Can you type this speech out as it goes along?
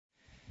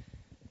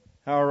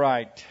All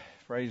right.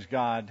 Praise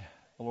God.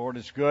 The Lord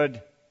is good.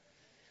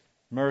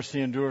 Mercy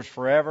endures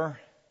forever.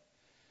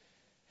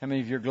 How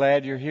many of you are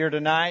glad you're here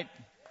tonight?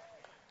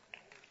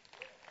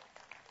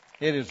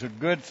 It is a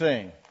good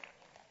thing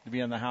to be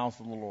in the house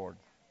of the Lord.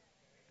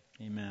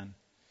 Amen.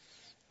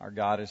 Our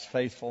God is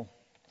faithful,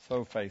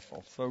 so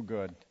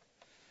good,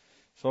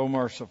 so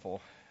merciful.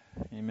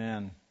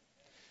 Amen.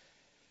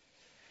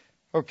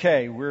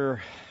 Okay, we're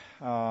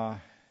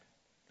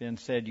been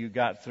said you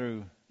got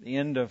through the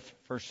end of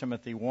 1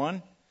 Timothy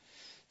 1.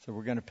 So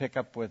we're going to pick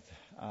up with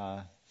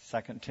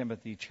 2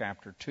 Timothy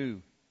chapter 2.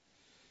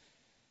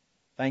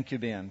 Thank you,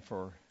 Ben,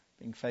 for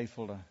being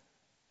faithful to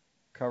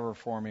cover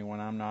for me when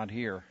I'm not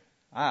here.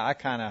 I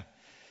kind of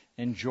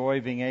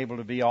enjoy being able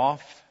to be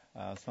off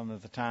some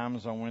of the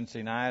times on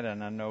Wednesday night,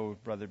 and I know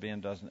Brother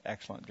Ben does an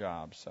excellent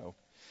job, so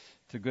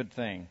it's a good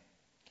thing.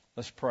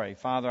 Let's pray.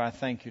 Father, I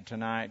thank you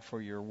tonight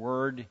for your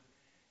word.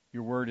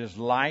 Your word is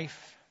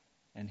life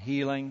and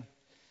healing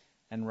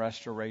and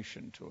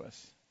restoration to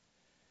us.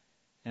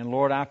 And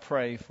Lord, I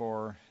pray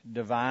for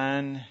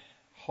divine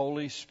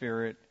Holy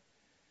Spirit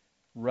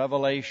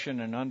revelation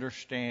and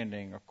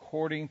understanding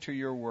according to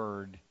your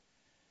word.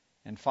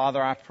 And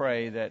Father, I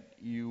pray that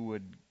you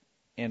would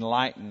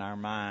enlighten our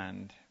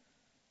mind.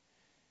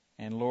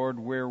 And Lord,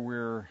 where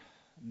we're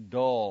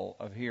dull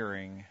of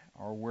hearing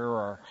or where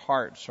our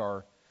hearts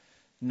are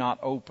not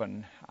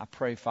open, I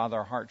pray, Father,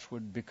 our hearts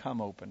would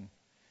become open.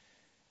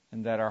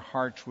 And that our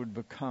hearts would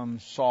become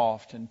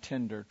soft and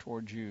tender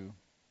towards you.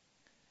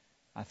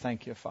 I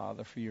thank you,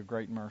 Father, for your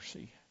great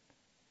mercy,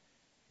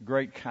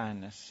 great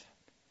kindness.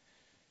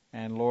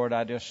 And Lord,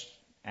 I just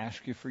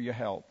ask you for your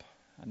help.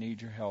 I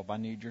need your help. I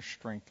need your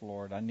strength,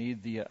 Lord. I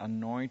need the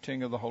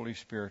anointing of the Holy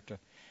Spirit to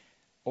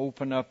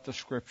open up the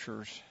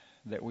Scriptures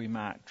that we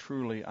might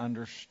truly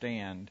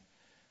understand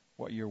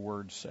what your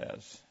word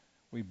says.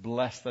 We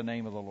bless the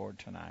name of the Lord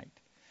tonight.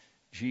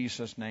 In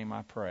Jesus' name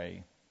I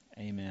pray.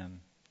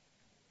 Amen.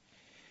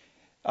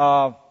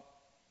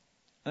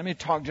 Let me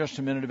talk just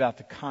a minute about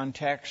the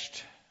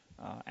context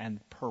and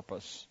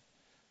purpose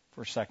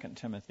for 2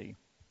 Timothy.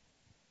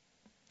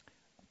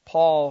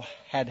 Paul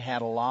had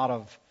a lot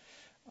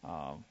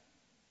of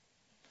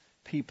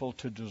people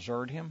to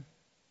desert him.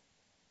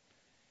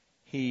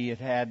 He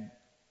had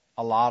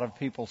a lot of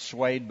people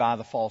swayed by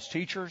the false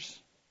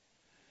teachers.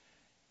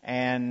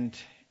 And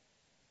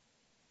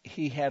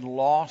he had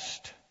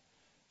lost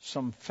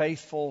some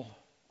faithful,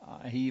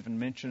 he even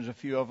mentions a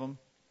few of them.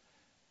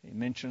 He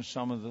mentions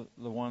some of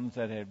the ones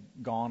that had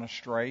gone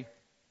astray.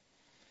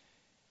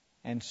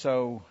 And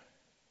so,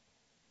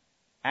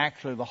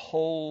 actually, the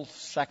whole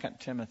 2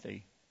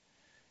 Timothy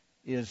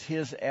is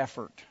his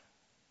effort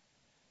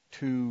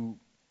to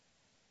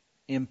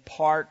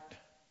impart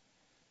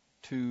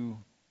to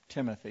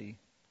Timothy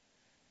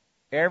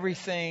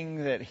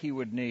everything that he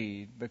would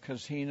need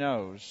because he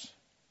knows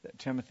that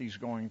Timothy's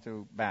going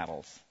through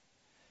battles.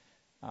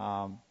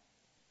 Paul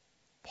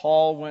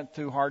went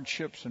through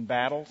hardships and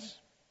battles.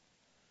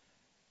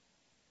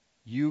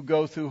 You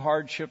go through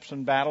hardships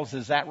and battles.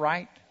 Is that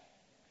right?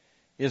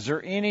 Is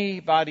there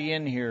anybody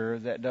in here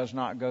that does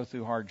not go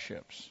through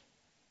hardships?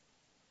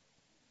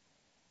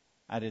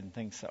 I didn't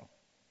think so.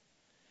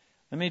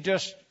 Let me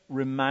just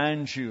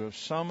remind you of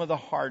some of the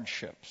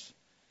hardships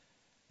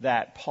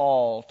that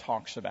Paul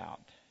talks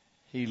about.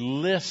 He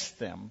lists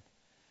them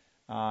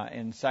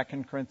in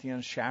 2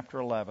 Corinthians chapter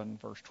 11,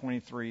 verse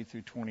 23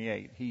 through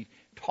 28. He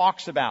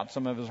talks about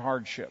some of his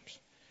hardships.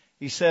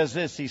 He says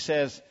this, he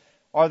says,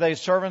 "Are they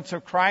servants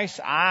of Christ?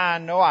 I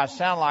know I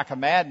sound like a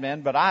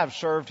madman, but I have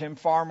served him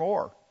far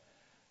more.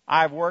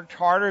 I have worked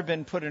harder,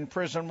 been put in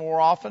prison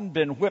more often,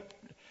 been whipped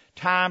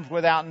times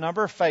without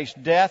number,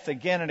 faced death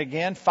again and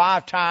again.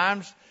 5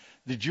 times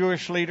the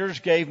Jewish leaders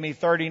gave me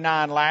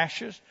 39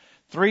 lashes.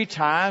 3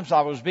 times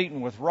I was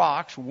beaten with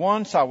rocks.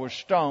 Once I was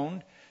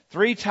stoned.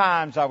 3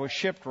 times I was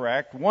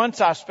shipwrecked.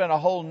 Once I spent a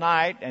whole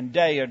night and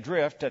day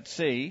adrift at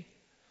sea.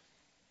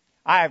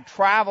 I have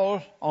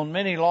traveled on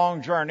many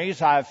long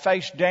journeys. I have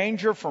faced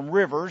danger from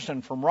rivers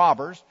and from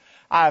robbers.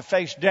 I have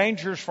faced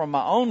dangers from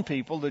my own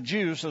people, the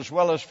Jews, as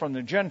well as from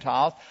the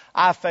Gentiles.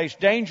 I have faced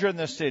danger in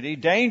the city,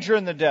 danger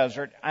in the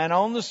desert, and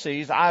on the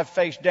seas. I have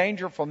faced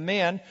danger from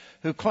men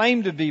who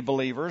claim to be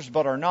believers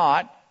but are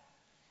not.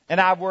 And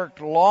I've worked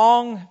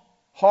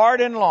hard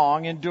and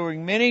long,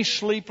 enduring many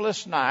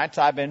sleepless nights.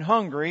 I've been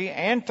hungry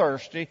and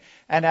thirsty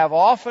and have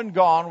often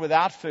gone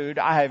without food.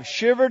 I have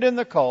shivered in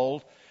the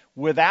cold,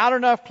 without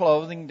enough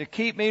clothing to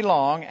keep me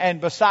long, and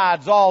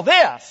besides all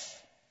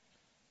this,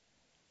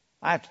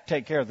 I have to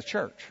take care of the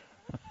church.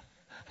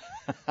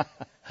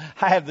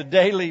 I have the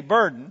daily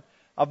burden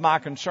of my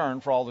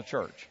concern for all the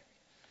church.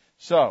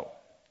 So,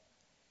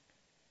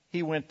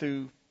 he went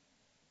through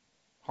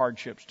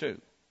hardships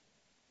too.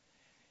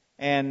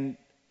 And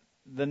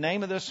the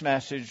name of this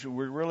message,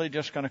 we're really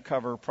just going to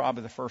cover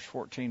probably the first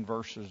 14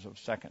 verses of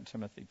 2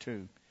 Timothy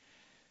 2.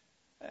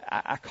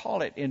 I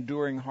call it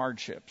enduring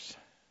hardships.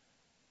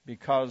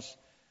 Because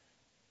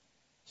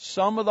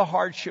some of the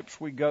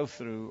hardships we go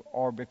through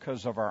are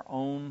because of our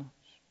own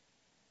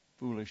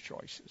foolish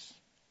choices.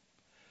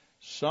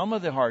 Some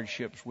of the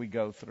hardships we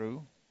go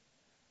through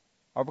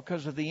are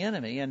because of the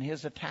enemy and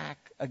his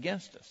attack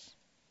against us.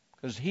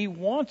 Because he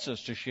wants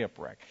us to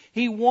shipwreck.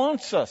 He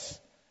wants us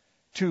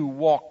to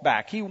walk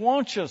back. He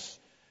wants us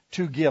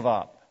to give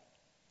up.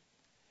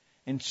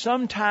 And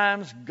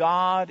sometimes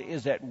God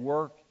is at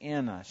work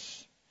in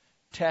us,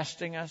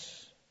 testing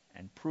us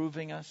and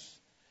proving us,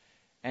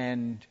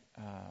 and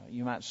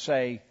you might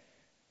say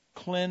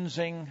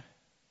cleansing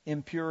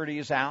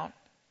impurities out.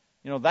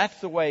 You know, that's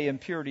the way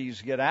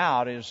impurities get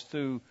out, is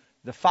through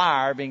the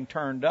fire being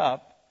turned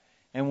up,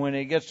 and when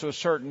it gets to a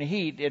certain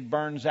heat, it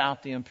burns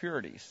out the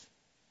impurities.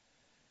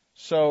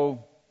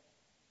 So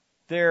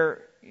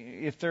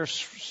if there's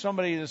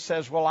somebody that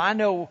says, well, I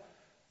know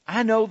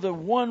the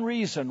one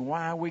reason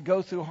why we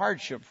go through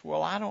hardships.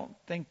 Well, I don't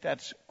think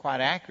that's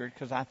quite accurate,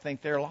 because I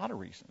think there are a lot of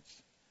reasons.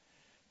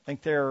 I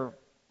think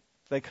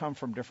they come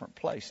from different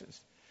places.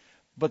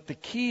 But the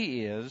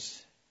key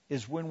is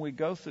when we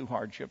go through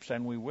hardships,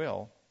 and we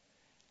will,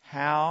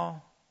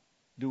 how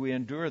do we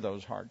endure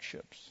those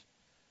hardships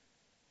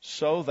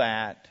so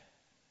that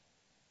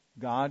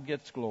God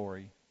gets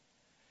glory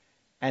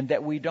and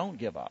that we don't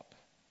give up,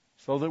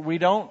 so that we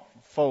don't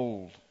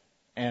fold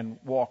and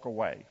walk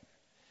away?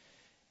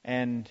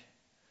 And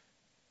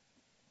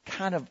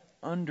kind of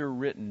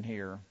underwritten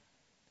here,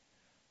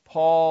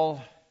 Paul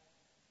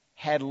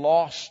had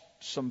lost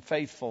some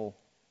faithful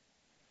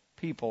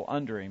people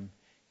under him.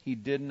 He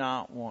did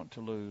not want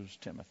to lose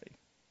Timothy.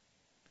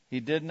 He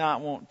did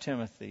not want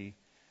Timothy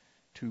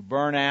to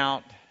burn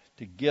out,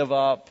 to give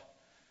up,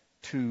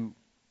 to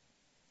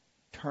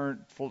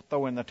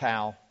throw in the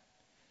towel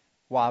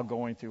while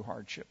going through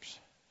hardships.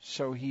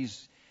 So he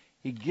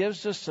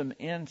gives us some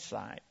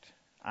insight,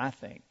 I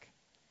think,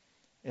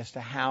 as to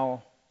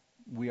how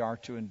we are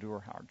to endure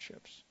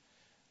hardships.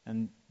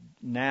 And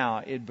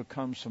now it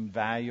becomes some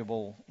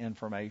valuable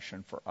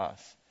information for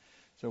us.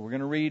 So we're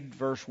going to read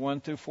verse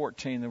 1 through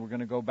 14, then we're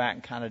going to go back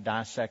and kind of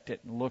dissect it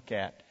and look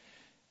at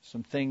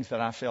some things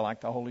that I feel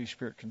like the Holy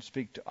Spirit can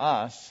speak to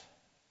us,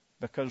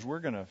 because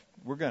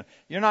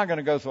you're not going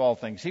to go through all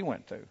things he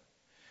went through,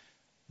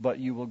 but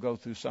you will go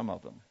through some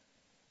of them.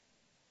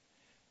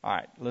 All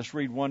right, let's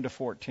read 1 to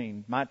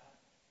 14.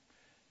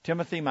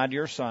 Timothy, my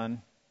dear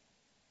son,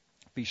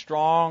 be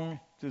strong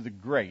through the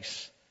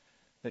grace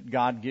that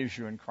God gives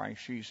you in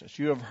Christ Jesus.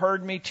 You have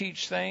heard me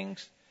teach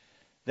things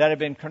that have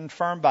been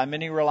confirmed by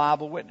many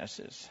reliable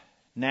witnesses.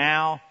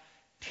 Now,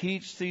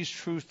 teach these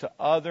truths to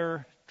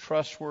other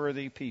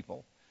trustworthy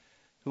people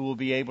who will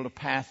be able to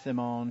pass them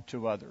on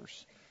to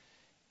others.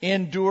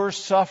 Endure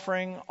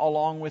suffering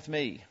along with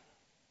me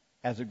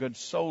as a good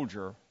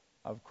soldier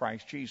of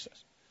Christ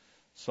Jesus.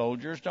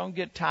 Soldiers don't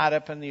get tied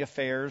up in the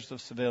affairs of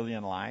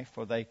civilian life,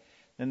 for then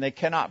they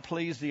cannot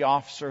please the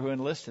officer who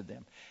enlisted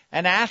them.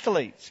 And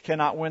athletes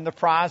cannot win the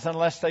prize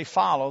unless they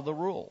follow the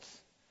rules.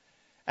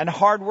 And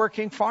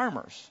hardworking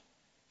farmers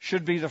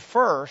should be the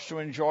first to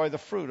enjoy the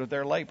fruit of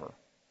their labor.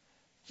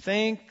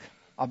 Think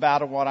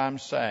about what I'm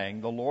saying.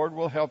 The Lord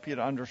will help you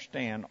to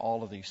understand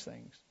all of these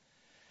things.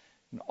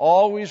 And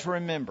always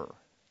remember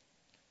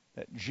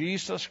that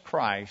Jesus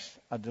Christ,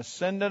 a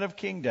descendant of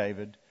King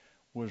David,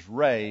 was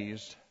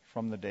raised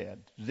from the dead.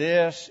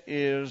 This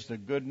is the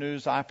good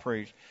news I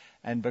preach.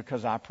 And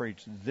because I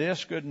preach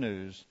this good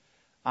news,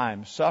 I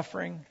am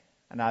suffering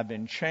and I've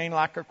been chained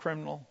like a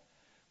criminal.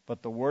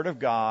 But the Word of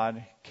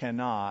God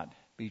cannot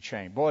be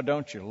chained. Boy,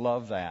 don't you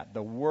love that?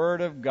 The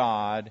Word of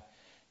God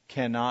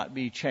cannot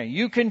be chained.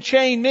 You can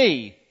chain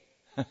me.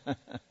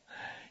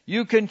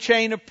 You can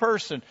chain a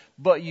person,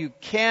 but you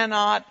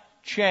cannot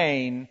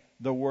chain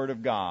the Word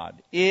of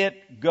God.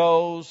 It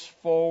goes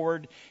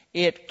forward.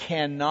 It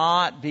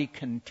cannot be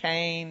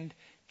contained,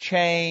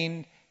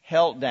 chained,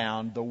 held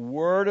down. The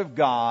Word of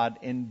God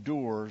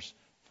endures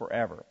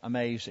forever.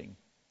 Amazing.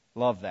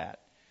 Love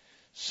that.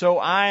 So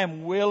I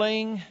am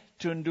willing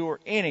to endure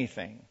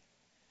anything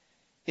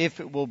if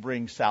it will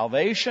bring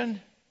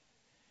salvation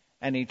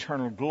and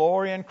eternal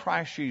glory in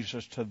Christ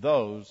Jesus to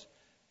those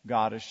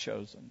God has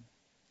chosen.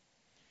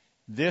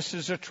 This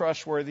is a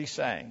trustworthy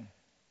saying.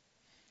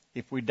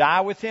 If we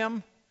die with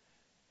Him,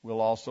 we'll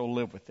also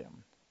live with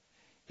Him.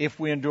 If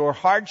we endure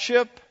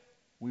hardship,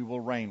 we will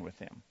reign with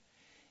Him.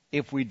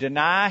 If we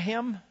deny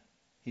Him,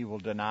 He will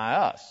deny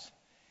us.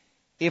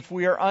 If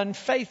we are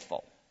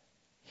unfaithful,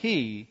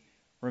 He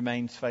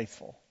remains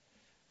faithful.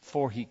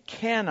 For He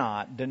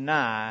cannot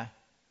deny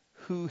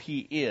who He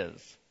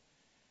is.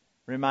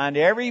 Remind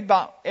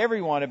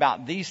everyone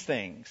about these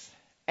things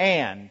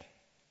and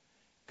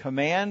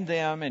command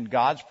them in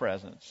God's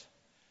presence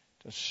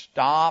to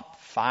stop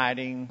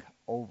fighting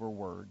over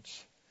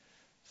words.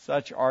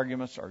 Such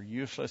arguments are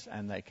useless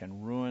and they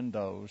can ruin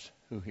those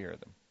who hear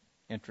them.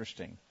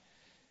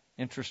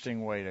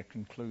 Interesting way to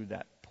conclude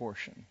that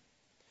portion.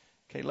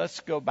 Okay, let's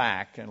go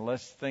back and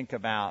let's think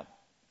about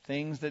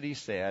things that he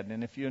said.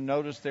 And if you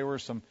notice,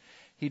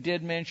 he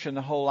did mention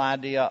the whole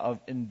idea of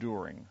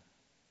enduring,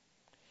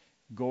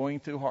 going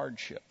through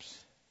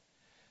hardships.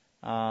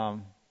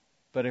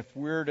 But if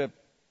we're to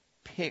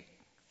pick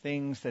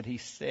things that he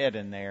said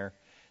in there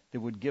that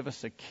would give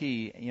us a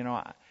key,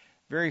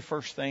 very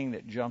first thing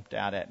that jumped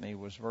out at me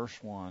was verse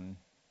 1,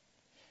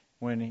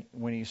 when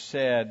he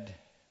said,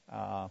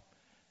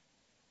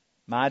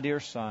 my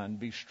dear son,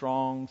 be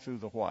strong through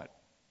the what?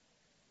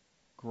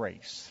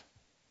 Grace.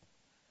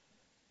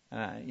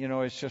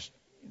 It's just,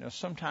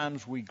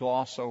 sometimes we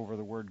gloss over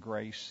the word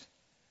grace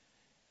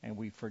and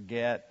we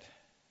forget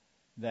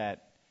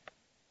that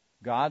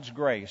God's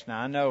grace. Now,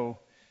 I know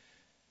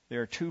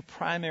there are two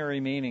primary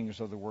meanings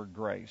of the word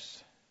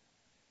grace.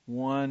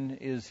 One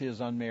is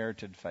His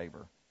unmerited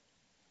favor.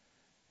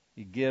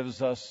 He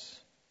gives us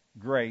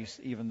grace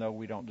even though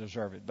we don't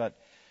deserve it. But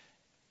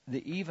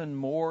the even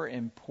more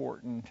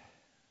important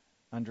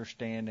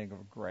understanding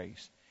of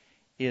grace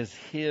is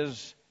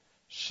His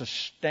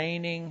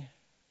sustaining,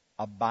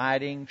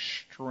 abiding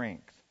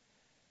strength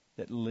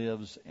that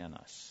lives in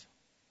us.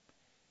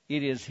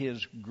 It is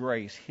His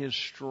grace, His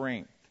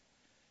strength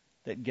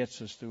that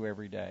gets us through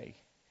every day.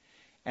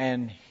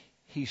 And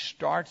he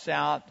starts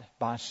out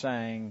by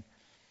saying,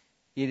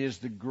 it is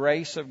the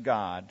grace of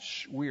God.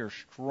 We are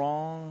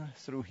strong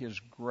through His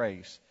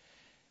grace.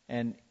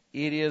 And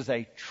it is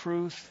a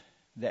truth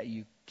that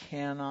you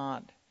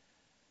cannot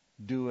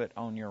do it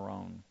on your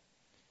own.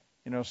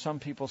 Some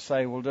people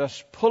say, well,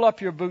 just pull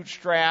up your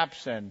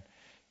bootstraps and,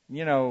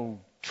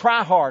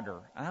 try harder.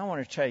 And I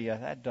want to tell you,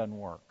 that doesn't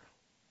work.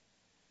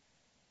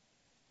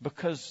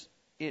 Because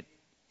it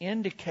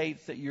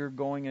indicates that you're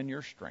going in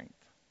your strength.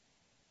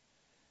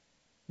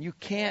 You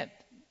can't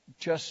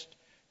just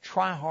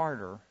try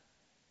harder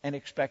and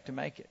expect to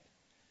make it.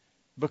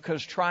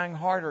 Because trying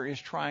harder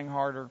is trying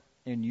harder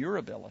in your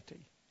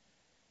ability.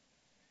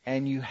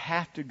 And you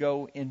have to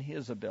go in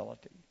His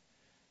ability.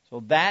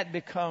 So that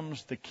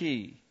becomes the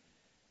key,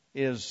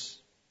 is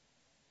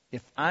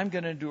if I'm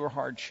going to do a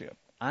hardship,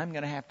 I'm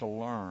going to have to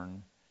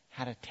learn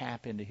how to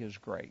tap into His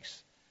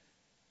grace.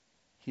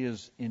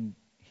 His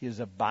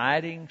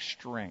abiding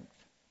strength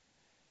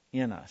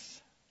in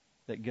us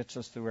that gets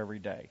us through every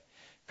day.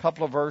 A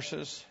couple of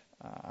verses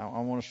I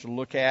want us to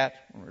look at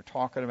when we're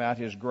talking about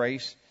His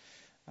grace.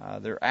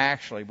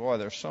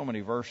 There's so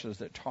many verses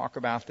that talk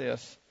about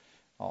this,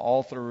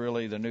 all through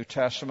really the New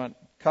Testament.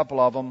 A couple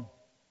of them.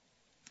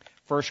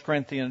 1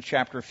 Corinthians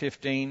chapter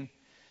 15,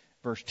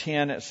 verse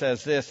 10, it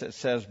says this. It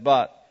says,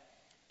 but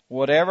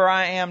whatever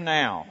I am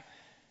now,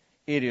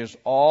 it is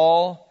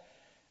all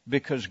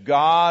because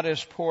God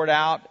has poured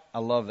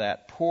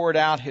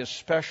out His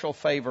special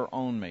favor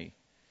on me,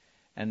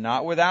 and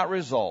not without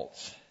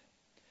results.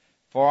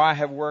 For I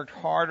have worked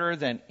harder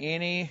than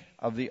any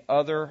of the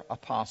other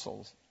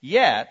apostles.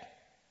 Yet,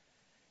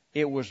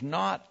 it was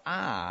not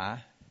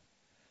I,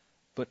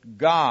 but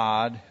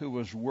God who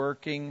was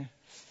working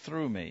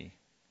through me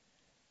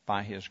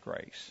by His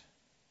grace.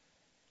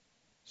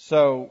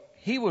 So,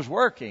 He was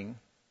working,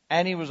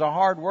 and He was a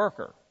hard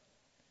worker.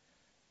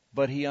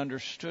 But He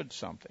understood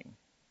something,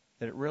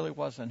 that it really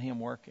wasn't Him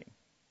working.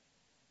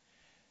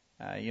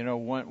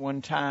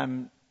 One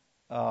time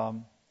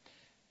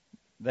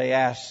they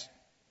asked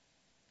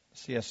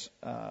C.S.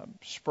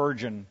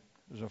 Spurgeon,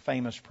 who's a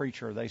famous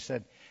preacher, they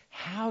said,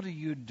 how do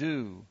you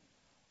do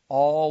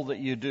all that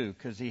you do?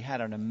 Because he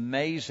had an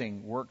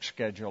amazing work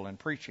schedule and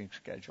preaching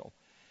schedule.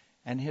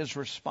 And his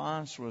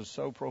response was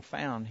so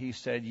profound. He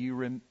said,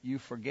 you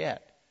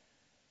forget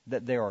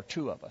that there are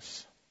two of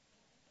us.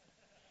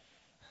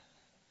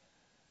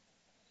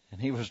 And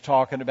he was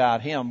talking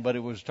about him, but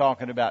it was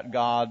talking about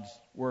God's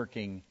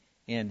working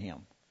in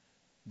him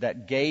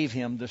that gave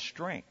him the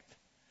strength.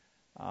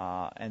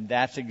 And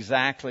that's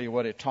exactly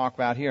what it talked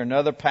about here.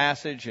 Another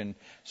passage in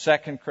 2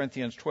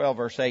 Corinthians 12,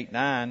 verse 8,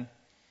 9.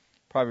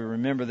 Probably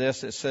remember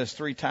this. It says,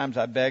 3 times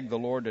I begged the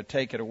Lord to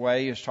take it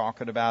away. It's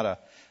talking about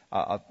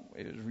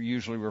it's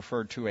usually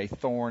referred to a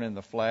thorn in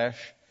the flesh.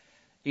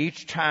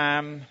 Each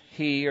time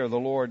He or the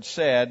Lord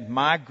said,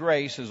 my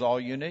grace is all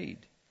you need.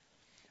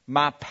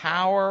 My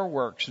power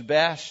works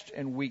best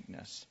in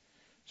weakness.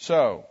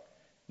 So,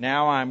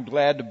 now I'm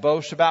glad to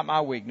boast about my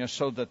weakness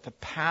so that the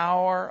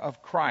power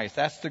of Christ,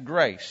 that's the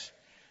grace,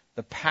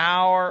 the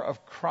power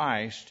of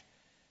Christ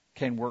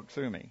can work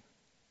through me.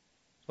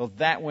 So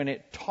that when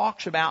it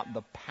talks about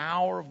the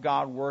power of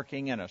God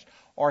working in us,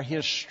 or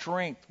His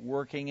strength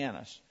working in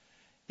us,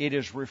 it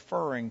is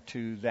referring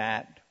to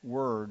that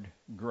word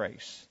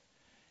grace.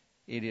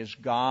 It is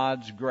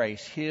God's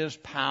grace, His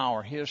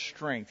power, His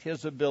strength,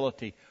 His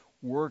ability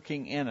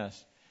working in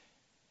us.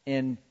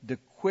 And the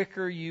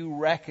quicker you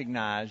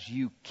recognize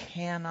you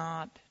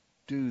cannot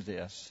do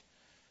this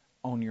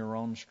on your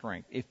own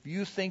strength. If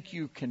you think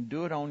you can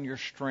do it on your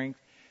strength,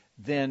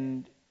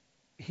 then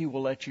He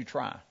will let you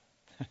try.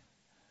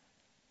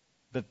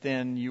 But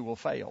then you will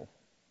fail.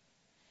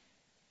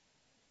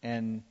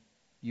 And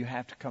you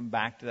have to come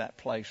back to that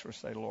place where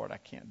say, Lord, I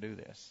can't do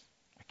this.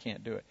 I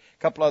can't do it.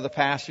 A couple other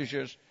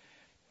passages.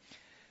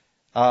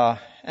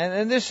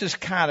 And this is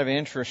kind of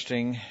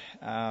interesting.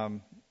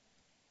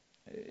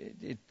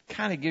 It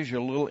kind of gives you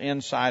a little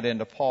insight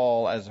into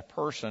Paul as a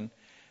person.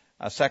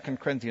 2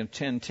 Corinthians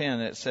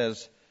 10:10, it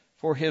says,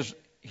 for his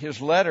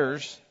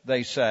letters,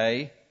 they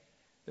say,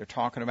 they're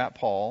talking about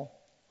Paul,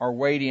 are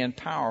weighty and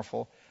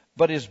powerful,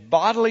 but his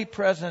bodily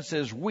presence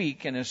is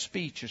weak and his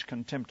speech is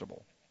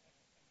contemptible.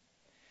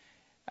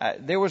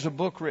 There was a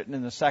book written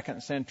in the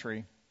 2nd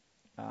century.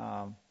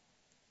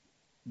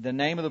 The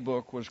name of the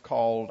book was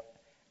called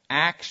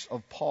Acts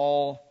of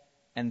Paul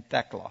and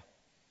Thecla.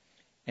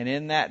 And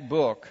in that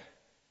book,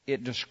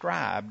 it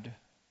described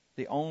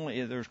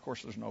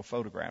there's no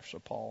photographs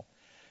of Paul,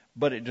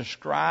 but it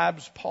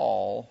describes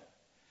Paul,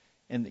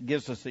 and it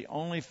gives us the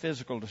only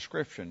physical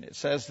description. It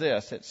says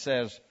this, it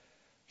says,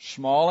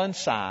 small in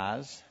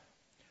size,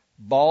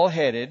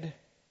 bald-headed,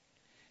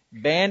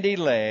 bandy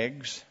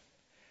legs,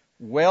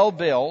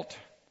 well-built,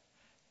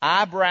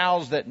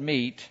 eyebrows that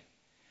meet,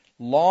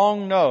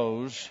 long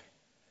nose,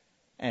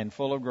 and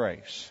full of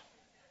grace.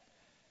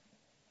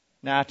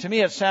 Now, to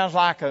me, it sounds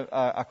like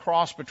a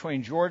cross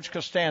between George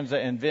Costanza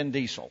and Vin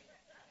Diesel.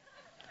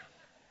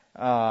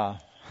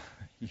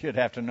 You'd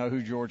have to know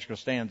who George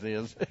Costanza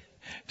is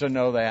to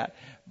know that.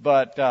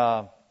 But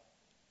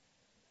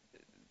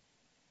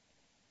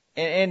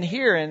and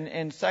here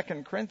in 2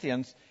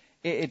 Corinthians,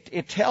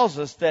 it tells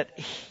us that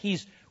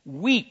he's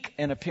weak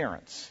in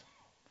appearance.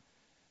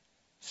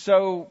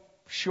 So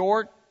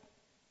short,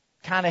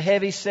 kind of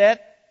heavy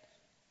set,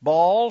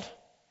 bald,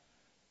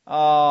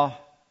 heavy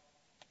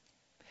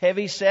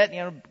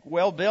set,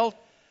 well built,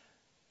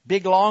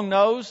 big long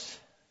nose,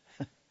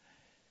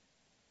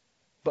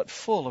 but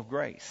full of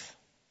grace.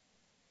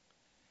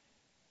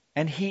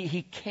 And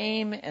he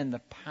came in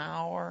the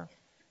power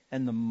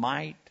and the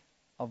might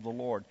of the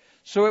Lord.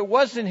 So it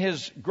wasn't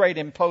his great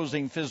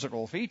imposing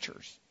physical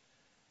features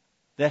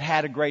that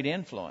had a great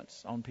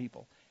influence on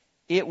people.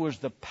 It was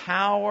the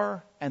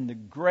power and the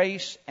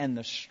grace and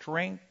the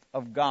strength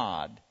of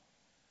God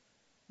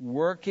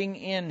working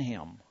in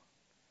him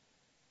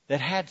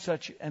that had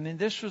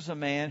this was a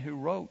man who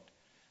wrote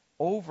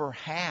over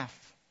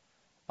half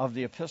of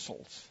the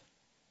epistles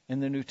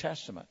in the New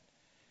Testament,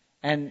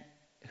 and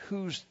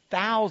whose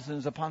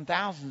thousands upon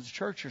thousands of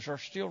churches are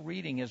still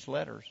reading his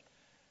letters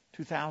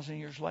 2,000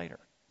 years later.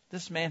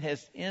 This man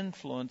has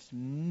influenced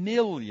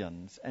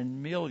millions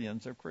and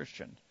millions of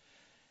Christians.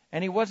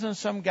 And he wasn't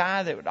some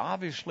guy that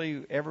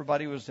obviously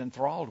everybody was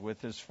enthralled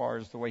with as far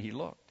as the way he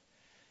looked.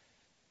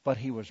 But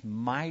he was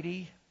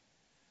mighty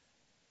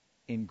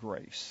in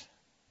grace.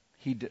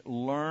 He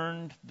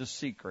learned the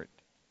secret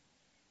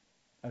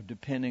of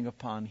depending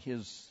upon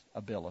his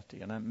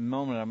ability. And in a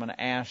moment I'm going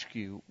to ask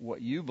you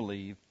what you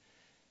believe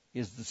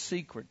is the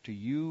secret to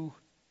you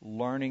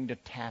learning to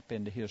tap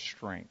into his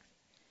strength.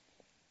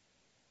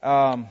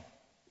 Two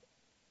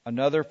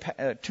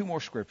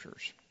more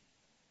scriptures.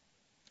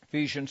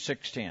 Ephesians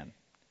 6:10.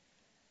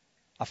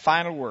 A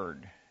final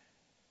word.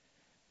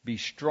 Be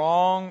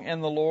strong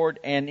in the Lord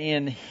and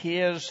in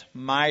his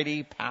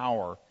mighty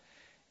power.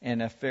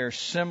 And if there's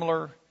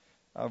similar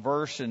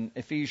verse in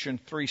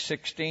Ephesians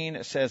 3:16,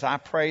 it says, I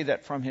pray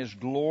that from his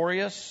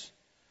glorious,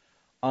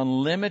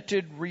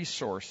 unlimited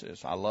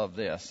resources, I love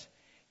this,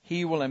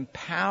 he will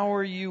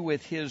empower you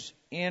with his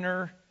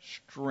inner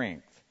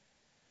strength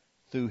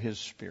through his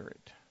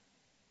Spirit.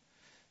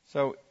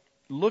 So,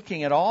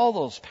 looking at all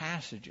those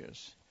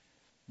passages,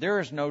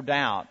 there is no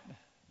doubt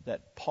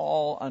that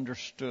Paul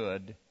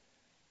understood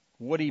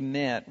what he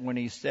meant when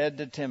he said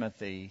to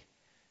Timothy,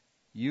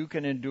 you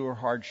can endure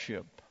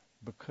hardship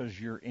because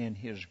you're in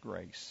his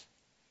grace.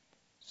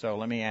 So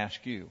let me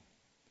ask you,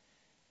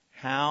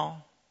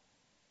 how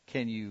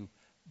can you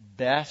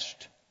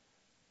best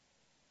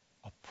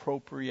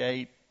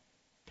appropriate,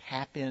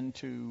 tap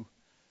into,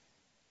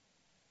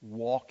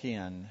 walk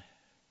in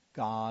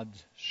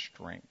God's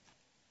strength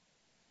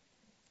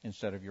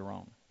instead of your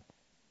own?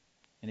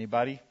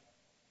 Anybody?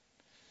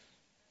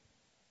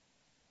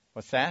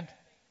 What's that?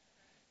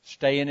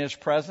 Stay in his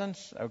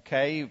presence.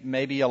 Okay,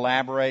 maybe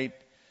elaborate.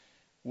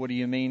 What do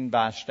you mean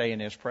by stay in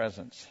his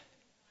presence?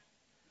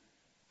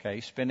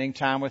 Okay, spending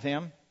time with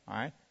him. All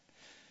right.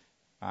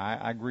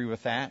 I agree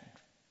with that.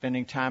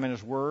 Spending time in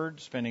his word,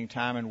 spending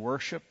time in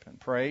worship and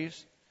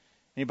praise.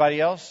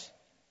 Anybody else?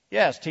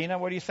 Yes, Tina,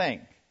 what do you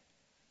think?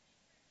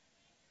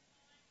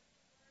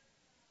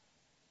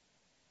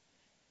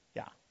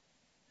 Yeah.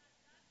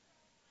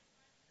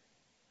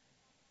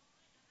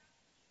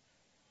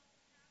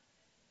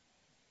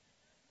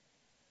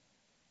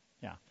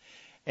 Yeah.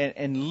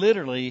 And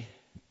literally,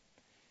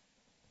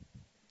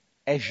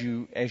 as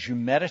you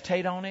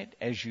meditate on it,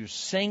 as you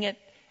sing it,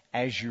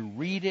 as you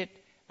read it,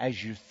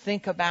 as you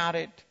think about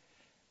it,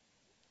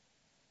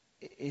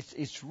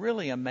 it's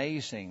really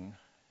amazing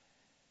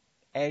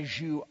as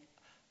you,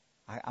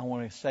 I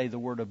want to say the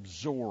word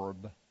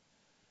absorb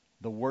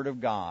the Word of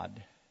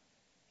God,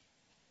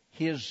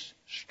 his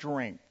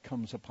strength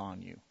comes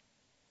upon you.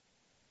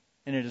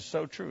 And it is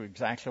so true,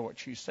 exactly what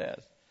she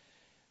says.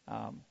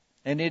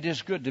 And it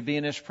is good to be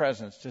in his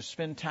presence, to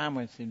spend time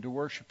with him, to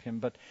worship him.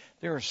 But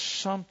there is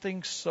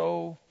something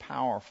so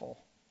powerful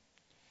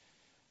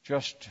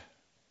just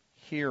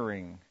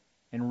hearing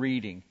and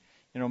reading.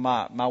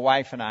 My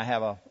wife and I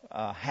have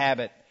a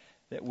habit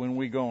that when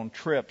we go on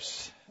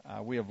trips,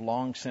 we have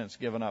long since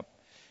given up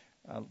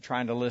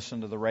trying to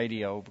listen to the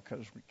radio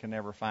because we can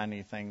never find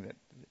anything that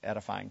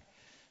edifying.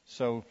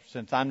 So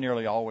since I'm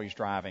nearly always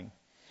driving,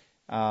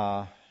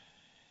 my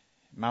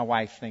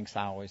wife thinks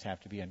I always have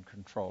to be in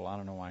control. I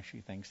don't know why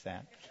she thinks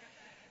that.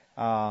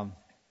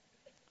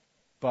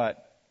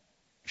 But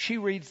she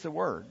reads the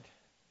Word.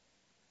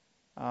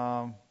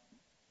 And,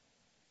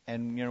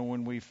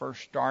 when we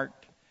first start,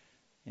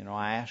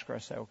 I ask her, I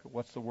say, okay,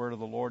 what's the word of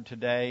the Lord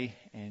today?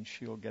 And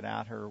she'll get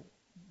out her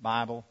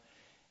Bible,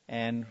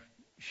 and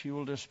she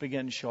will just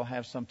begin. She'll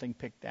have something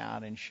picked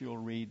out, and she'll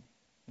read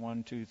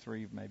 1, 2,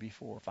 3, maybe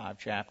 4 or 5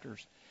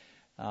 chapters.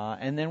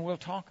 And then we'll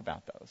talk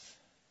about those.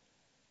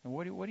 And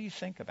what do you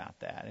think about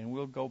that? And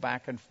we'll go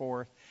back and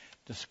forth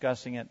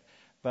discussing it.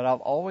 But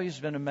I've always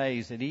been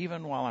amazed that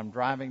even while I'm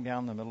driving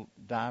down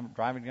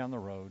the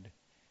road,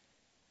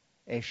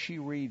 as she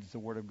reads the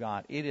Word of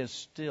God, it is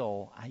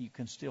still, you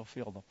can still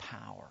feel the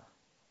power,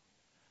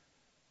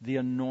 the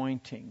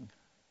anointing.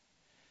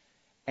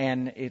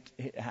 And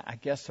I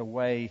guess a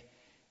way,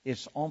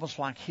 it's almost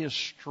like His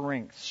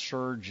strength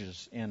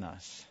surges in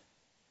us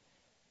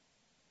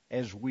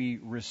as we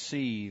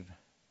receive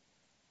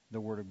the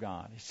Word of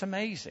God. It's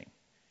amazing.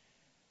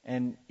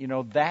 And,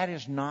 that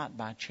is not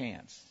by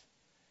chance.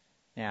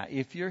 Now,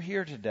 if you're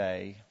here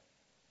today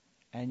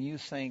and you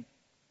think,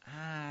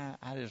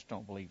 I just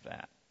don't believe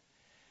that,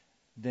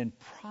 then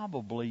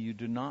probably you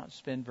do not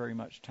spend very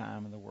much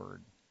time in the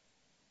Word.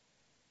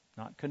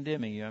 Not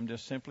condemning you, I'm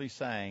just simply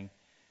saying,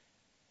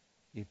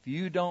 if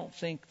you don't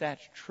think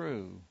that's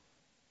true,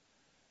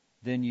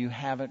 then you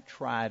haven't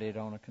tried it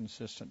on a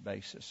consistent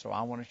basis. So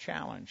I want to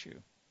challenge you.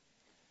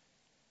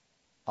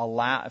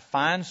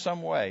 Find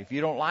some way. If you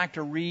don't like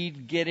to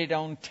read, get it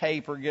on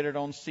tape or get it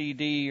on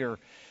CD or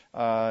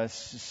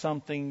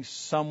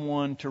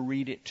someone to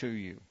read it to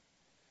you.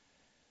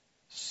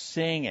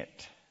 Sing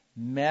it.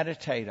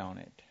 Meditate on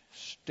it.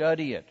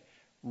 Study it.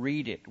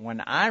 Read it.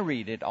 When I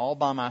read it all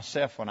by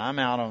myself, when I'm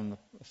out on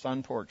the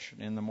sun porch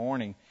in the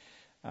morning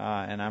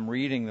and I'm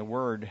reading the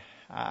Word,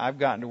 I've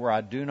gotten to where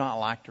I do not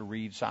like to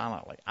read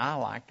silently. I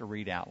like to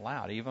read out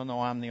loud. Even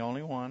though I'm the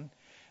only one,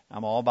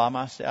 I'm all by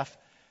myself,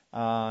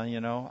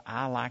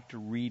 I like to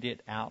read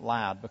it out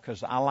loud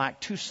because I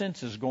like 2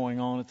 senses going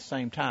on at the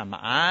same time. My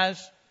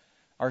eyes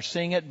are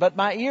seeing it, but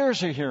my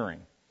ears are hearing.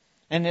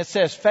 And it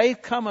says,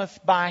 faith cometh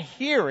by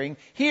hearing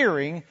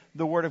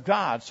the Word of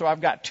God. So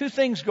I've got 2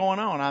 things going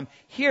on. I'm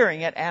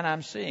hearing it and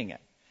I'm seeing it.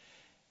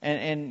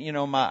 And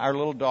our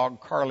little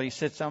dog Carly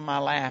sits on my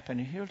lap and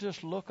he'll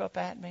just look up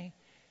at me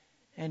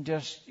and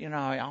just,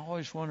 I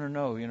always want to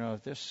know,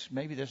 if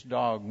maybe this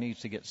dog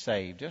needs to get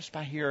saved just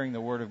by hearing the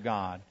Word of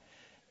God.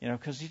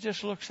 Because he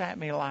just looks at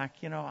me like,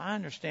 I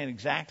understand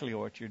exactly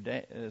what you're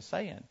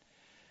saying.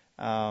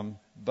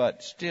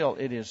 But still,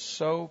 it is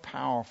so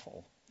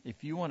powerful.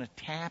 If you want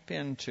to tap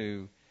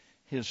into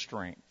His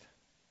strength,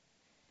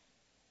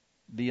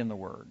 be in the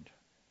Word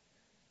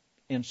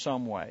in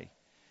some way.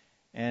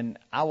 And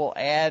I will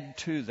add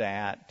to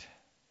that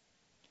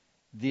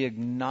the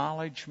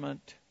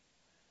acknowledgement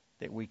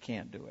that we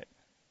can't do it.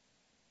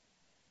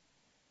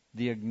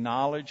 The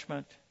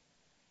acknowledgement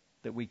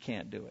that we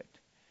can't do it.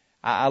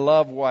 I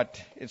love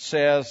what it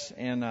says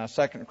in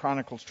 2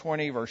 Chronicles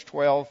 20, verse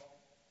 12.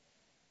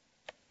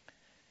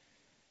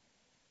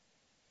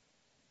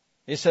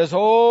 It says,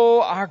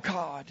 "Oh, our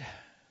God,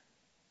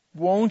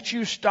 won't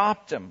you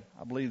stop them?"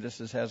 I believe this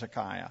is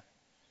Hezekiah.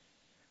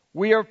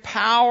 "We are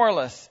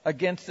powerless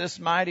against this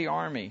mighty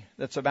army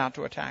that's about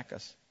to attack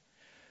us.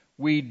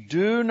 We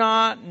do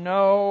not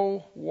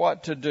know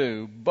what to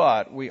do,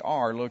 but we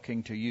are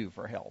looking to you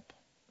for help."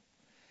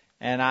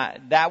 And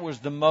that was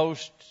the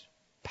most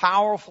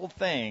powerful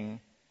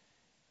thing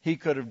he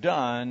could have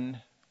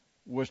done,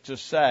 was to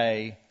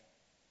say,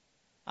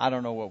 I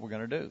don't know what we're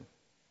going to do.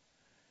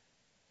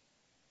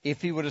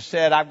 If he would have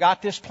said, I've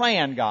got this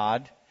plan,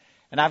 God,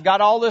 and I've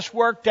got all this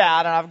worked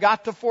out, and I've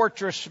got the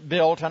fortress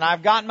built, and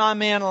I've got my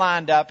men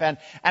lined up, and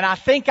I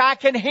think I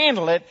can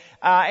handle it,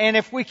 and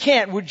if we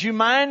can't, would you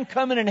mind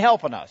coming and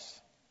helping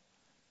us?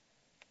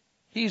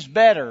 He's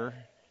better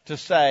to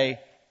say,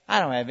 I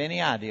don't have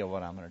any idea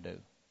what I'm going to do.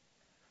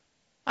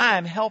 I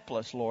am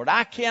helpless, Lord.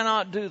 I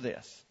cannot do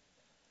this.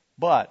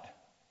 But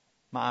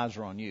my eyes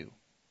are on you.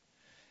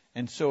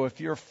 And so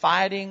if you're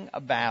fighting a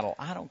battle,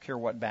 I don't care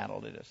what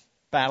battle it is.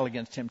 Battle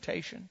against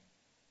temptation.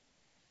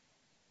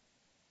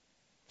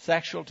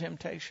 Sexual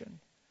temptation.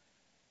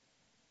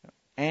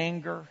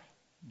 Anger.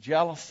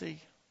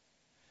 Jealousy.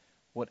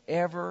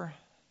 Whatever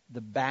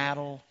the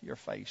battle you're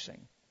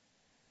facing,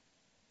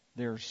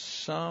 there's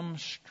some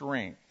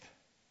strength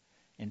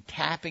in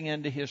tapping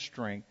into His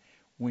strength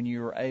when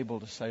you're able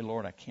to say,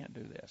 Lord, I can't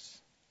do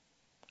this.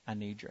 I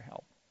need your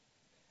help.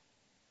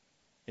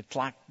 It's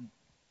like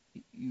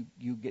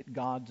you get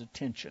God's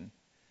attention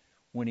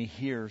when He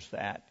hears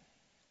that.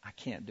 I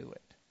can't do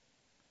it.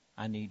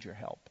 I need your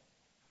help.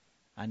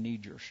 I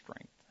need your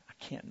strength. I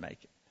can't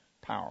make it.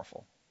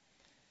 Powerful.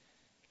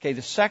 Okay,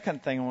 the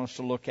second thing I want us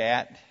to look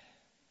at,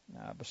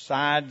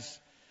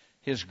 besides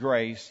His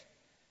grace,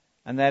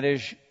 and that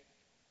is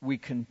we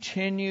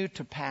continue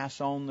to pass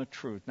on the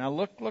truth. Now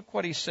look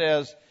what he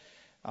says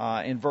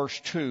in verse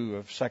 2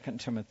 of 2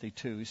 Timothy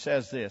 2. He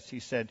says this. He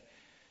said,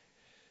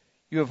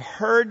 You have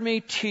heard me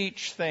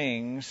teach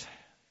things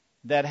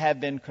that have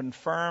been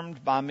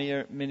confirmed by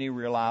many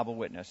reliable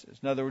witnesses.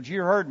 In other words,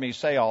 you heard me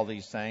say all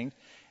these things,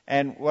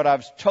 and what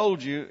I've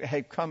told you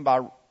have come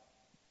by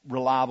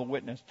reliable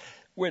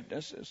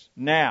witnesses.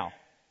 Now,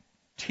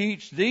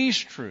 teach these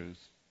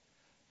truths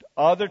to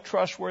other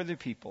trustworthy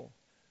people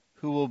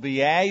who will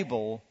be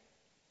able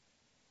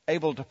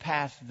to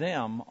pass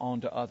them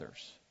on to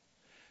others.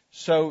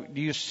 So,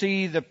 do you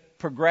see the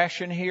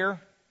progression here?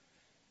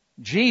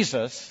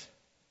 Jesus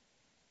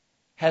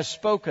has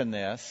spoken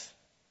this,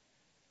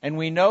 and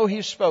we know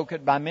He spoke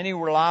it by many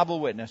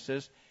reliable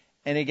witnesses,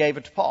 and He gave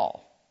it to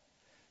Paul.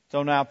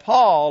 So now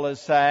Paul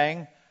is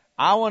saying,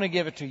 I want to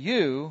give it to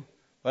you,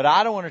 but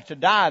I don't want it to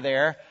die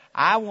there.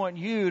 I want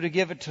you to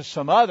give it to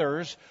some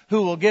others,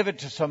 who will give it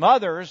to some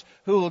others,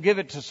 who will give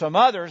it to some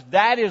others.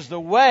 That is the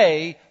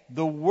way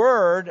the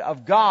Word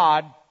of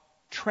God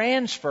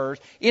transfers.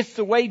 It's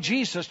the way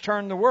Jesus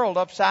turned the world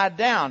upside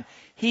down.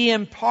 He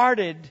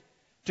imparted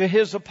to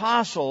His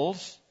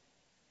apostles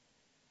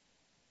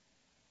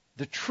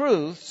the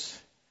truths,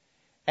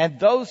 and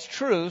those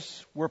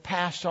truths were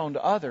passed on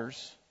to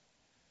others,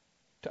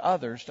 to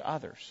others, to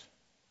others.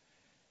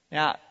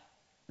 Now,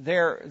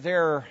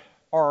 there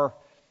are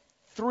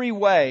three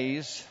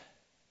ways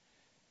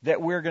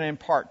that we're going to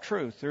impart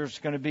truth. There's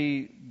going to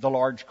be the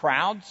large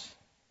crowds,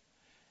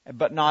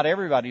 but not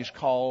everybody's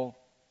called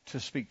to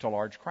speak to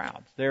large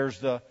crowds. There's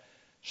the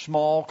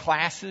small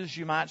classes,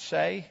 you might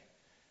say.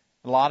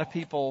 A lot of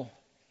people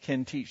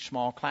can teach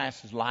small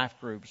classes, life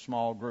groups,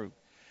 small group.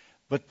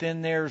 But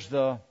then there's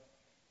the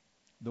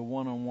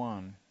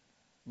one-on-one,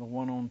 the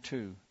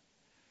one-on-two.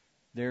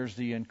 There's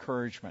the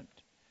encouragement.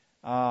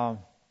 I'll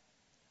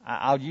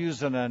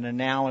use an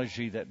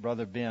analogy that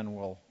Brother Ben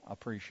will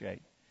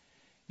appreciate.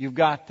 You've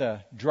got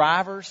the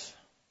drivers,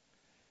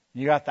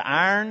 you got the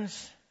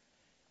irons,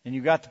 and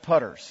you got the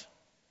putters.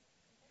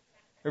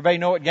 Everybody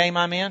know what game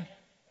I'm in?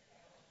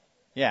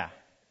 Yeah.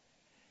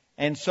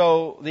 And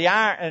so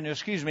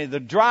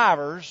the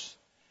drivers,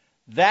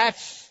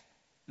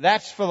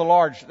 that's for the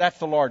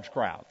large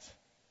crowds.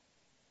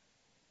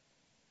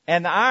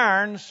 And the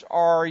irons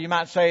are, you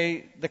might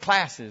say, the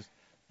classes.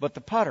 But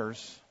the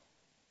putters,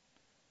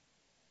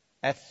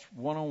 that's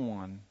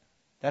one-on-one.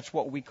 That's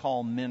what we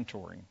call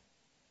mentoring.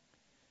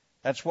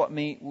 That's what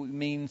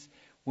means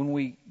when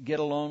we get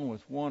alone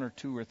with one or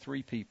two or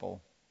three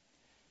people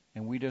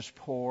and we just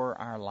pour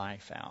our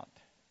life out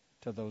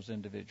to those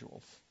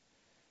individuals.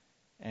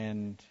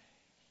 And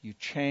you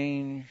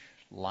change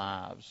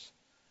lives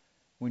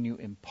when you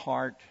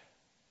impart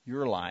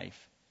your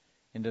life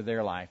into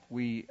their life.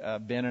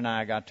 Ben and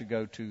I got to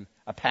go to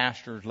a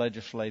pastor's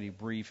legislative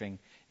briefing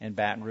in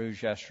Baton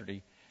Rouge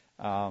yesterday.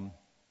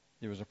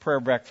 There was a prayer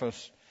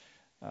breakfast.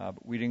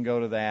 We didn't go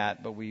to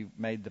that, but we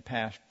made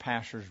the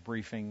pastor's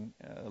briefing.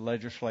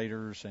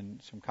 Legislators and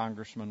some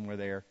congressmen were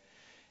there.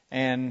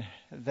 And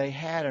they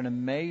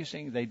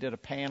did a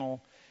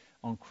panel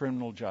on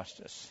criminal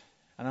justice.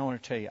 And I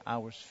want to tell you, I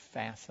was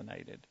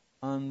fascinated.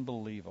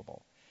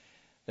 Unbelievable.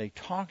 They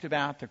talked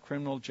about the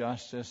criminal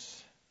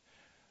justice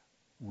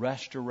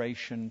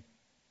restoration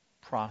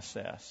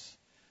process,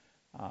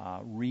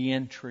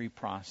 reentry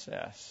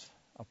process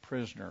of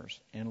prisoners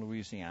in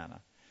Louisiana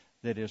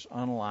that is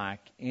unlike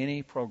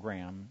any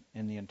program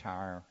in the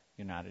entire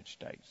United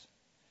States.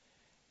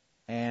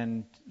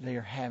 And they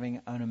are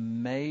having an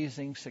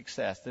amazing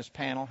success. This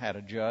panel had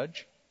a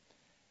judge,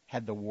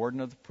 had the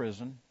warden of the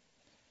prison,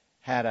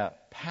 had a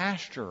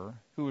pastor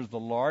who was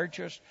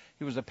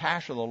the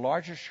pastor of the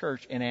largest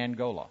church in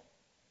Angola.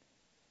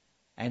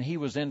 And he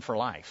was in for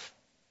life.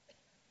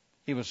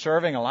 He was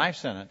serving a life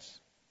sentence,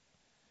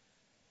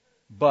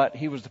 but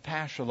he was the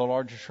pastor of the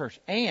largest church.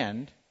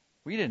 And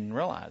we didn't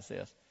realize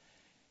this.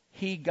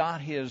 He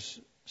got his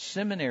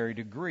seminary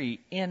degree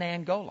in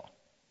Angola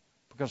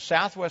because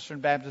Southwestern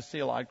Baptist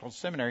Theological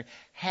Seminary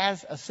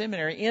has a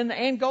seminary in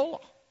Angola.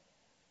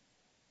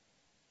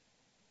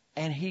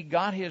 And he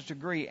got his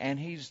degree, and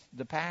he's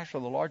the pastor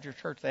of the largest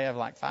church. They have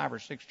like 5 or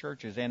 6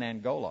 churches in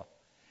Angola.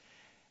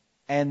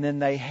 And then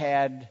they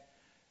had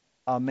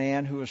a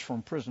man who was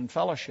from Prison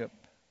Fellowship,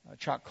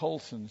 Chuck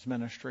Colson's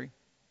ministry.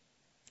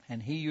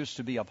 And he used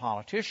to be a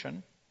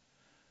politician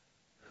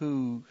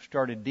who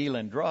started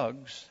dealing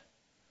drugs,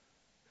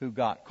 who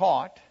got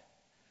caught,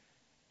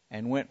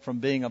 and went from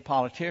being a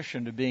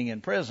politician to being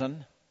in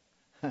prison.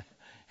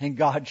 And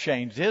God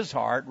changed his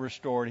heart,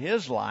 restored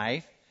his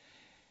life.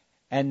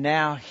 And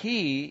now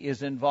he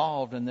is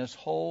involved in this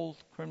whole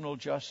criminal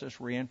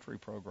justice reentry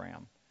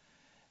program.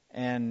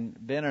 And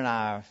Ben and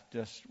I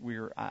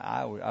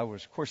I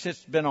was, of course,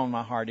 it's been on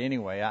my heart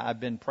anyway. I've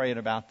been praying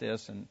about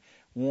this and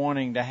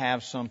wanting to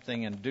have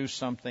something and do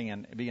something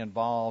and be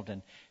involved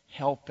and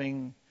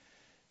helping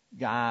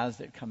guys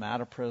that come out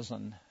of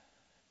prison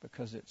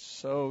because it's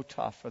so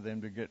tough for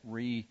them to get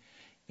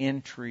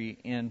re-entry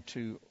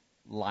into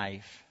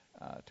life,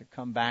 to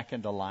come back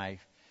into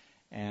life.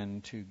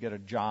 And to get a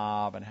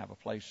job and have a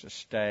place to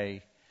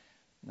stay.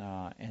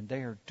 And they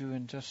are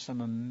doing just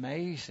some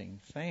amazing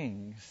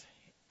things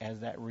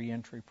as that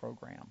reentry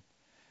program.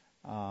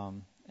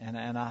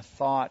 And I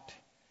thought,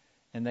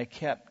 and they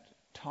kept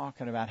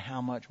talking about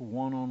how much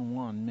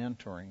one-on-one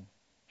mentoring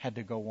had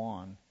to go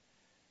on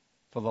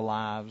for the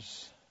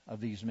lives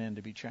of these men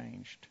to be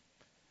changed.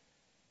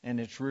 And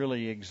it's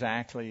really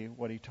exactly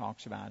what he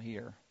talks about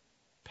here.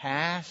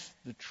 Pass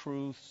the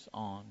truths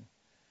on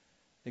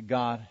that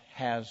God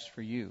has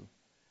for you.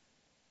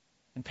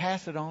 And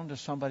pass it on to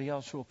somebody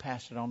else who will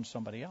pass it on to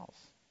somebody else.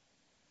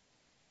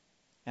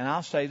 And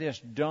I'll say this,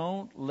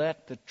 don't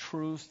let the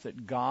truth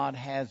that God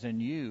has in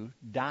you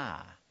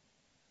die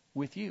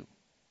with you.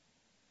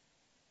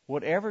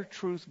 Whatever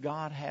truth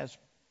God has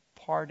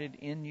parted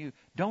in you,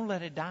 don't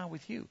let it die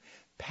with you.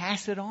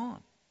 Pass it on.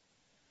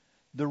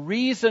 The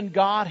reason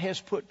God has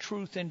put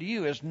truth into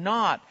you is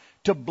not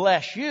to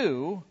bless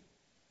you.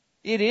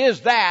 It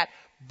is that,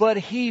 but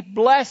He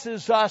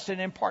blesses us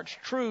and imparts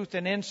truth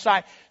and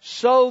insight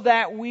so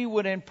that we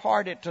would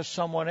impart it to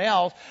someone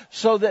else,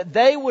 so that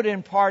they would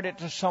impart it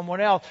to someone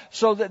else,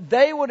 so that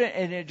they would,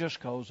 and it just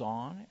goes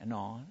on and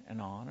on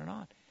and on and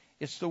on.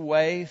 It's the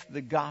way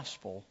the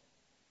gospel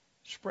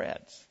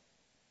spreads.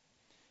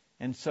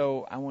 And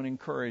so I want to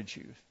encourage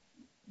you.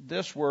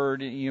 This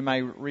word, you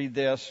may read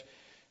this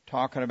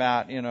talking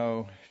about,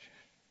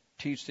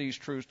 teach these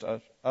truths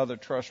to other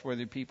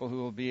trustworthy people who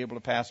will be able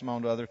to pass them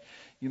on to others.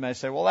 You may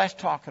say, well, that's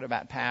talking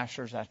about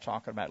pastors, that's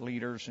talking about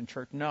leaders in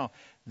church. No,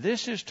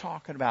 this is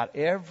talking about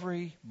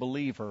every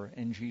believer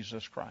in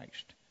Jesus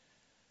Christ.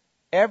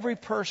 Every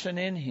person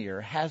in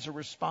here has a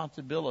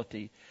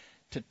responsibility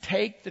to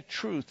take the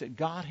truth that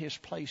God has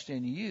placed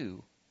in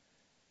you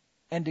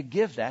and to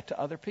give that to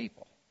other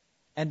people.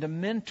 And to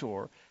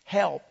mentor,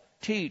 help,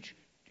 teach,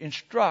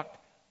 instruct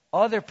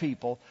other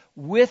people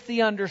with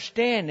the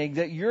understanding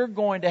that you're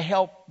going to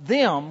help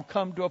them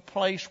come to a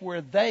place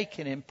where they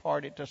can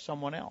impart it to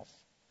someone else.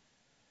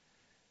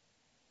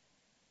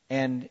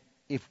 And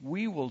if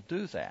we will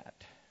do that,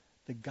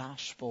 the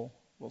gospel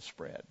will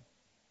spread.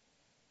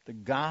 The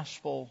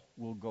gospel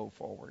will go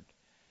forward.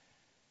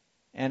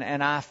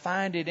 And I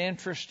find it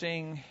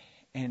interesting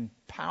and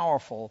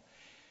powerful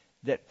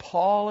that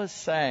Paul is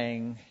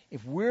saying,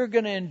 if we're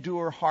going to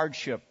endure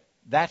hardship,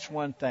 that's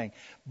one thing.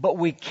 But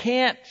we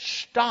can't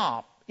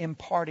stop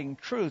imparting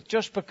truth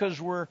just because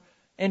we're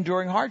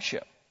enduring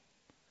hardship.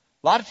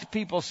 A lot of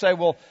people say,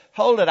 well,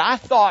 hold it, I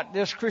thought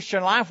this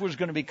Christian life was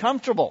going to be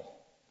comfortable.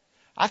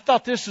 I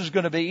thought this was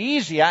going to be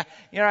easy. And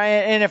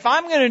if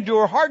I'm going to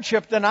endure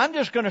hardship, then I'm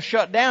just going to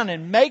shut down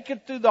and make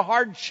it through the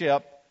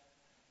hardship.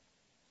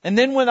 And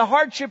then when the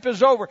hardship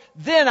is over,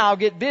 then I'll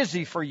get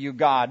busy for you,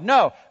 God.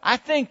 No, I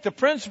think the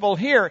principle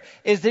here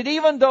is that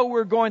even though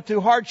we're going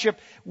through hardship,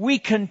 we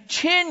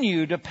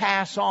continue to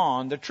pass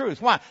on the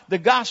truth. Why? The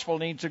gospel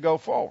needs to go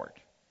forward.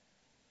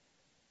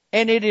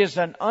 And it is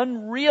an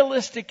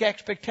unrealistic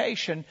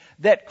expectation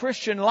that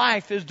Christian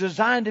life is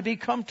designed to be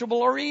comfortable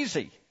or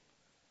easy.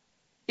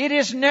 It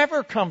is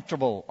never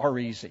comfortable or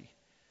easy.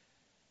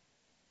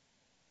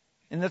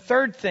 And the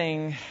third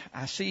thing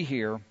I see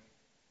here,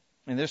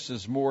 and this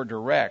is more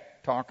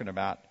direct, talking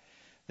about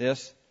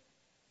this,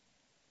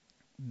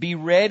 be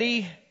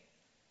ready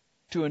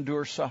to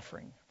endure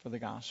suffering for the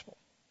gospel.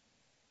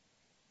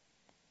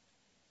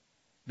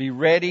 Be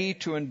ready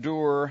to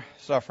endure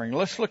suffering.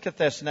 Let's look at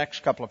this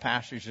next couple of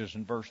passages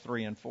in verse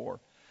 3 and 4,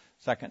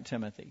 2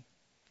 Timothy.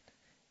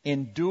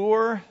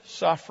 Endure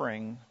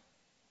suffering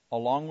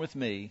along with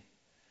me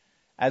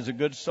as a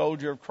good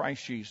soldier of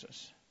Christ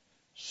Jesus.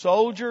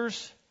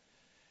 Soldiers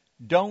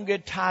don't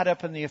get tied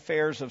up in the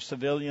affairs of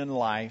civilian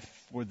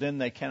life, where then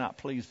they cannot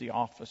please the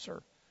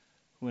officer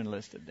who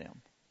enlisted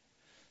them.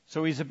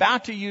 So he's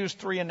about to use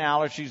three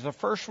analogies. The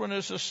first one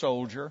is a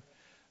soldier,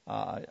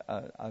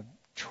 a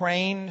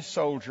trained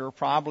soldier,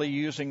 probably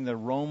using the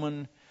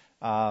Roman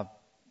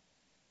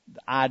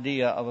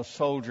idea of a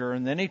soldier.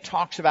 And then he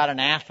talks about an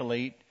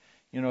athlete,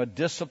 a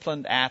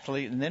disciplined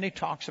athlete. And then he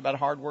talks about a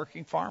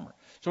hardworking farmer.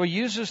 So he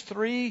uses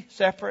three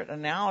separate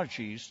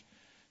analogies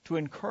to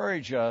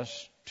encourage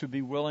us to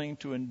be willing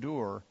to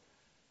endure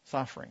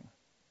suffering.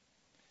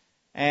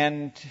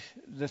 And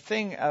the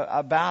thing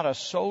about a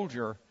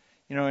soldier,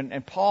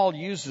 and Paul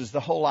uses the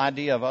whole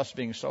idea of us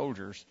being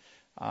soldiers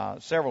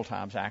several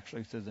times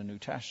actually through the New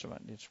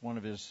Testament. It's one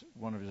of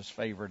his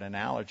favorite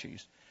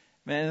analogies.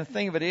 And the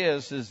thing of it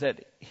is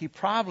that he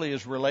probably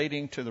is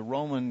relating to the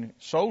Roman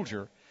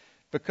soldier,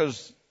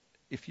 because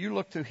if you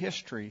look through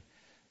history,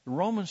 the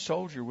Roman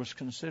soldier was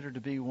considered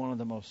to be one of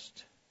the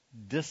most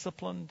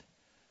disciplined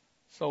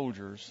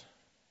soldiers,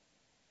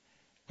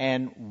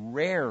 and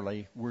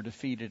rarely were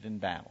defeated in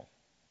battle.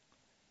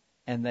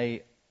 And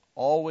they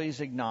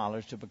always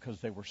acknowledged it because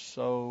they were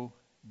so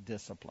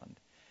disciplined.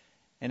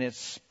 And it's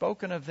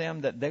spoken of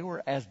them that they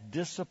were as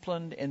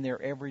disciplined in their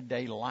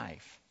everyday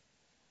life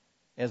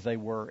as they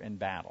were in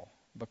battle.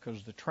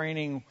 Because the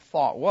training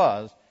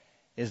thought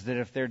is that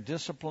if they're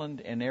disciplined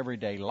in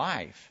everyday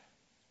life,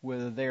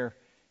 whether they're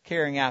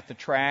carrying out the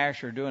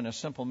trash or doing a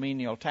simple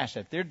menial task,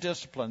 if they're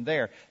disciplined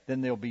there,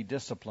 then they'll be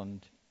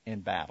disciplined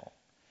in battle.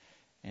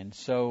 And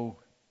so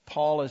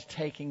Paul is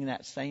taking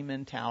that same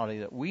mentality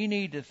that we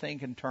need to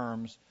think in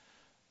terms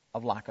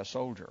of like a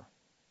soldier.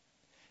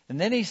 And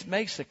then he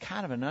makes a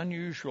kind of an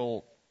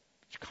unusual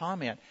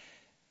comment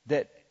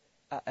that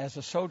as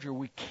a soldier,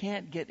 we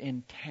can't get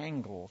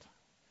entangled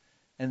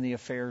in the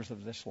affairs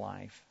of this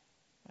life.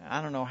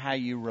 I don't know how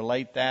you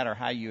relate that or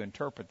how you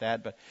interpret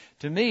that, but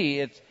to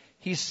me,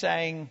 he's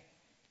saying,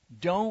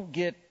 don't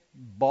get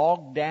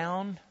bogged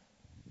down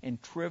in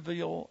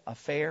trivial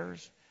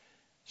affairs,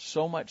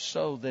 so much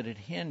so that it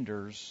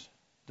hinders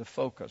the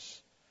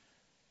focus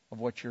of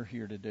what you're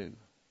here to do.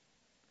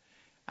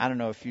 I don't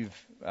know if you've,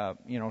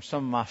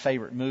 some of my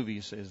favorite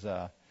movies is,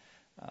 y'all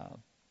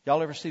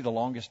ever see The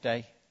Longest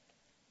Day?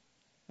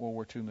 World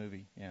War II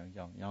movie.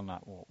 Y'all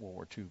not World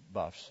War II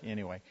buffs.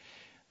 Anyway.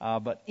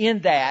 But in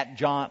that,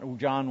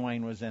 John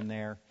Wayne was in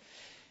there.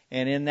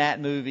 And in that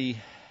movie,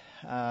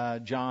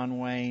 John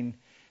Wayne,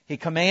 he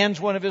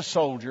commands one of his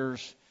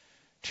soldiers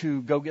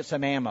to go get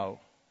some ammo.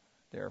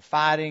 They're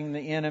fighting the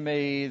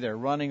enemy. They're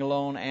running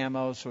low on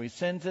ammo. So he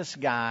sends this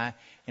guy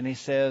and he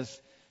says,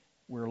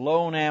 we're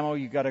low on ammo.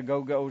 You got to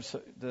go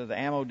to the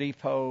ammo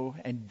depot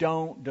and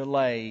don't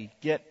delay.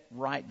 Get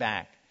right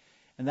back.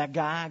 And that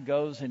guy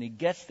goes and he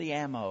gets the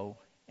ammo,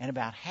 and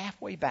about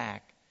halfway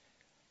back,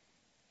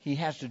 he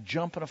has to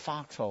jump in a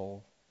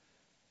foxhole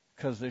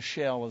because the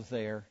shell is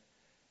there.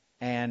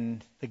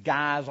 And the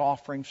guy's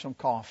offering some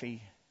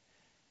coffee.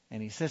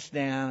 And he sits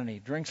down and he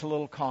drinks a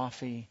little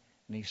coffee.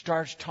 And he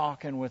starts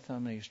talking with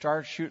them. And he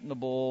starts shooting the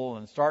bull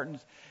and starting,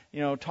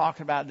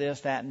 talking about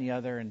this, that, and the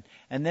other.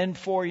 And then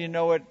before you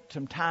know it,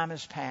 some time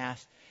has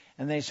passed.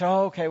 And they say,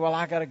 oh, okay, well,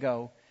 I got to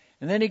go.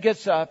 And then he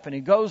gets up and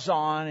he goes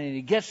on and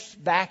he gets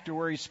back to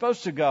where he's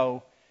supposed to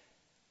go.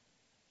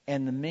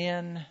 And the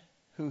men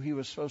who he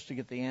was supposed to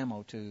get the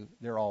ammo to,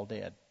 they're all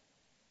dead.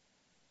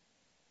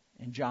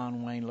 And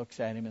John Wayne looks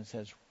at him and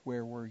says,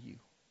 where were you?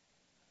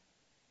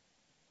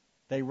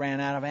 They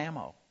ran out of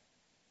ammo.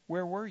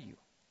 Where were you?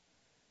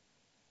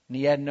 And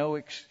he had no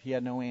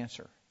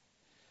answer.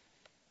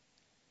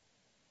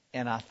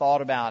 And I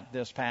thought about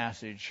this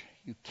passage.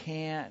 You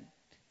can't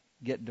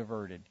get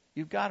diverted.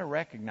 You've got to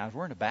recognize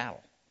we're in a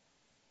battle.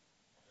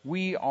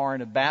 We are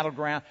in a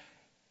battleground.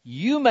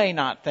 You may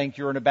not think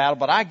you're in a battle,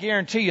 but I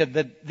guarantee you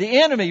that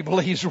the enemy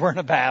believes we're in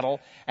a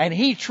battle, and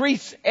he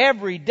treats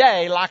every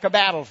day like a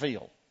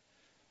battlefield.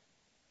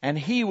 And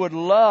he would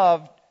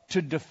love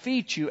to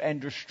defeat you and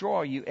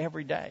destroy you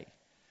every day.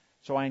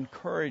 So I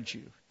encourage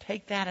you,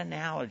 take that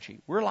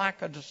analogy. We're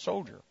like a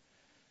soldier,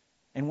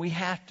 and we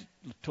have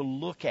to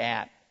look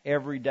at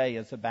every day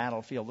as a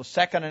battlefield. The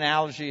second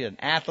analogy, an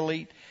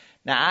athlete.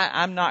 Now,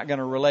 I'm not going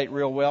to relate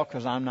real well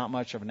because I'm not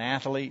much of an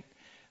athlete.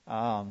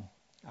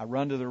 I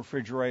run to the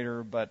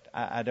refrigerator, but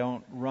I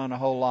don't run a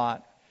whole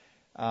lot.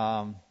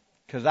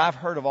 Because I've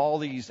heard of all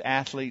these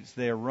athletes,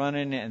 they're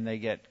running and they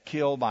get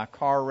killed by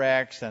car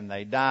wrecks and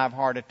they die of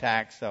heart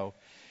attacks. So,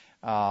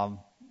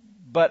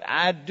 but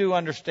I do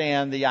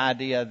understand the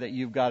idea that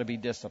you've got to be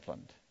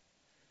disciplined.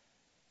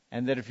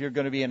 And that if you're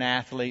going to be an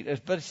athlete,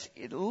 but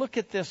look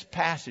at this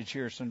passage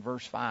here, it's in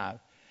verse 5.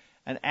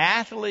 An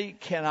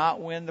athlete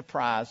cannot win the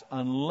prize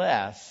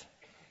unless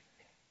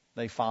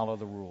they follow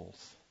the rules.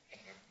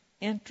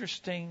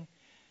 Interesting.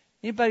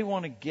 Anybody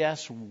want to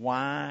guess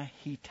why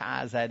he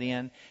ties that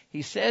in?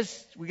 He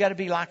says we got to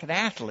be like an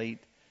athlete,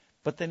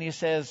 but then he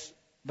says,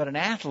 but an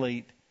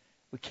athlete,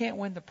 we can't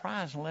win the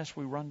prize unless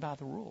we run by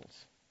the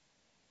rules.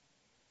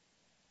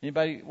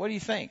 Anybody, what do you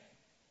think?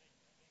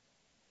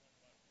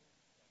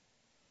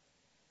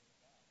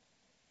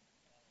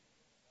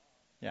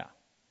 Yeah.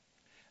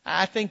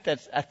 I think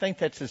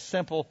that's as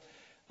simple.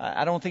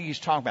 I don't think he's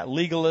talking about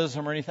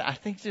legalism or anything. I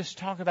think he's just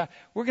talking about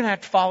we're going to have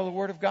to follow the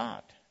Word of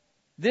God.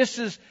 This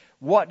is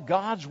what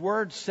God's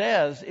Word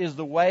says is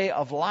the way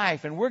of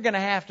life, and we're going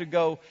to have to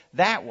go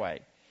that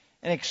way.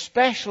 And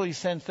especially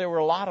since there were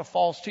a lot of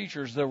false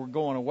teachers that were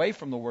going away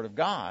from the Word of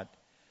God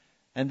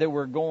and that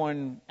were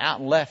going out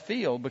in left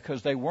field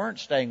because they weren't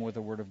staying with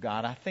the Word of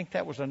God. I think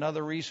that was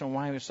another reason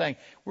why he was saying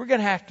we're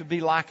going to have to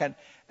be like an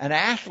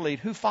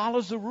athlete who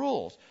follows the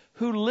rules,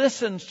 who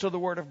listens to the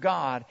Word of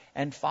God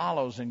and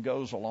follows and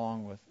goes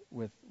along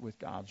with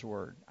God's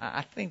Word.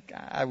 I think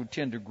I would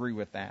tend to agree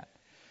with that.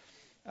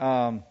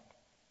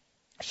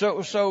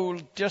 So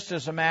just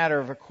as a matter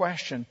of a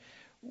question,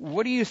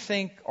 what do you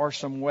think are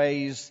some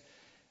ways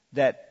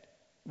that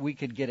we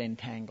could get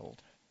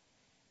entangled?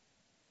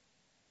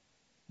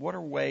 What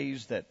are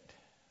ways that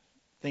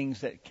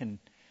things that can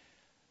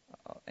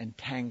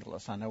entangle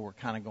us? I know we're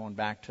kind of going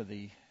back to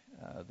the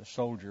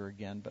soldier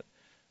again, but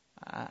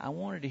I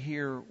wanted to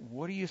hear,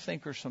 what do you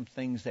think are some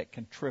things that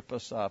can trip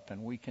us up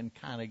and we can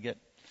kind of get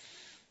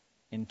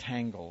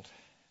entangled?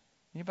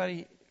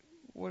 Anybody,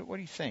 what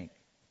do you think?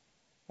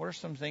 What are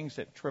some things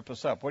that trip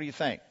us up? What do you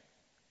think?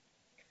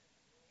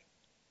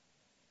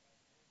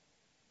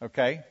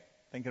 Okay.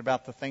 Thinking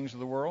about the things of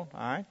the world. All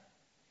right.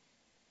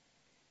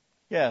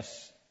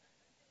 Yes.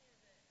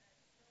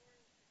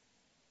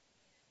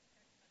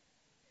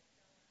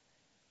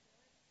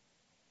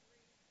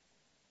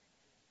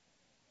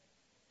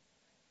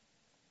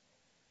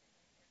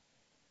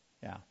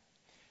 Yeah.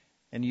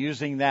 And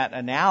using that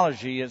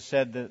analogy, it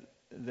said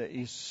that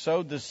he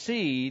sowed the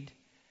seed,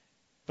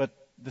 but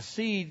the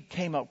seed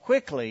came up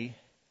quickly,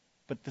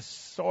 but the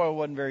soil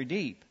wasn't very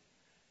deep,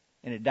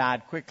 and it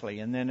died quickly.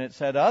 And then it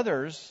said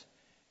others,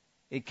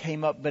 it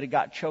came up, but it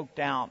got choked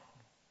out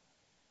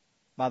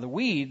by the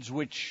weeds,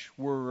 which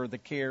were the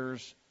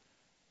cares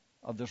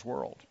of this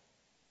world.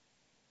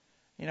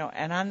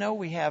 And I know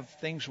we have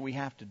things we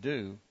have to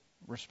do,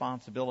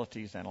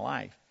 responsibilities in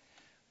life,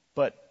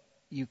 but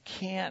you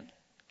can't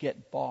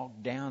get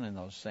bogged down in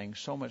those things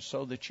so much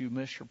so that you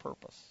miss your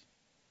purpose.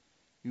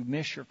 You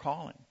miss your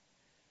calling.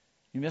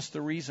 You miss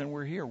the reason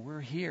we're here. We're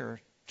here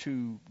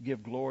to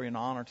give glory and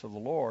honor to the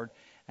Lord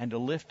and to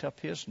lift up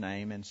His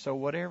name. And so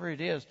whatever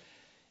it is,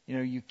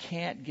 you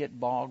can't get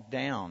bogged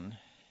down.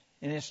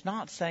 And it's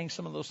not saying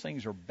some of those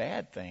things are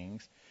bad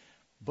things,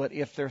 but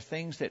if they're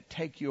things that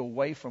take you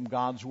away from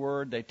God's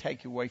Word, they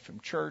take you away from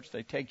church,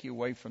 they take you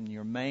away from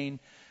your main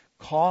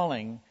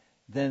calling,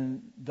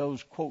 then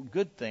those, quote,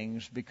 good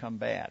things become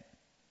bad.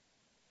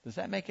 Does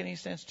that make any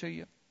sense to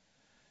you?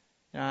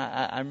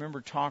 I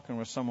remember talking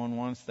with someone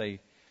once. They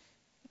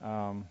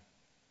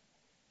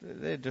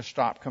just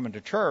stopped coming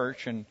to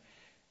church, and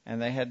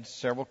they had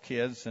several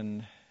kids,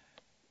 and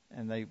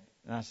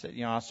I said,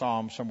 I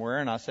saw them somewhere,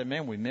 and I said,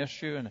 man, we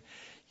missed you. And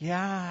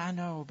yeah, I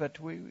know, but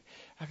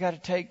I got to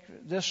take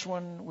this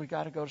one. We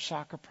got to go to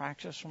soccer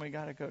practice, and we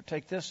got to go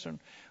take this one.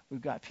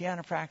 We've got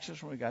piano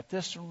practice, and we got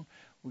this one.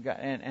 We got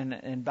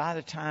and by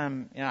the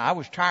time I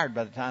was tired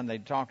by the time they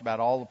talked about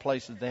all the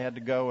places they had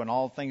to go and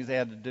all the things they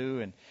had to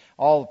do and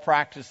all the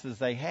practices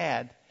they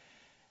had.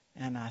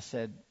 And I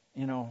said,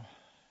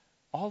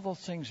 all those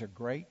things are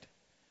great,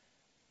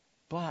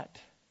 but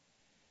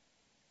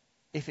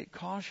if it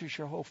causes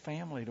your whole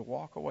family to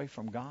walk away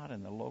from God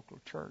and the local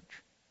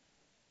church,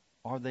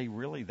 are they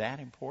really that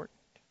important?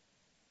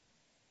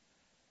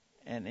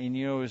 And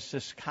it's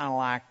just kind of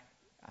like,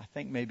 I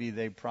think maybe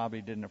they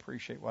probably didn't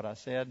appreciate what I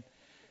said,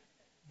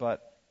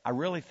 but I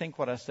really think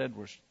what I said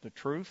was the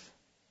truth.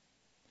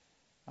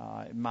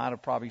 It might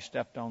have probably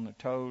stepped on the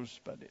toes,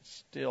 but it's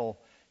still,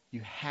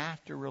 you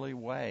have to really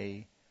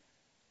weigh,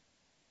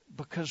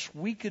 because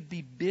we could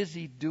be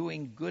busy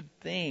doing good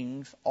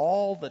things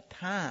all the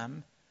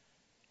time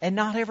and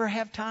not ever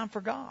have time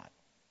for God.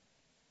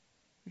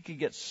 We could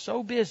get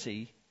so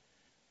busy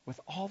with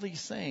all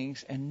these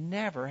things and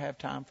never have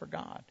time for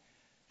God.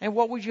 And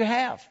what would you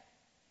have?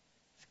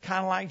 It's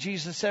kind of like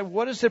Jesus said,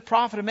 what does it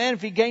profit a man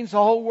if he gains the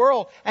whole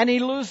world and he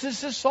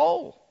loses his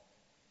soul?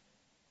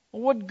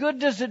 Well, what good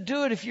does it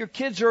do it if your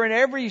kids are in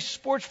every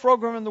sports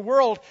program in the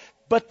world,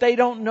 but they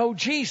don't know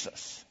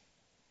Jesus?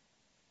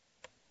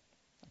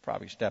 I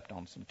probably stepped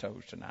on some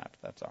toes tonight,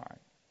 but that's all right.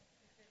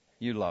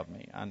 You love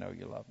me. I know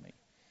you love me.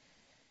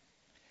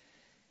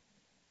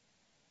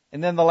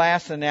 And then the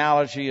last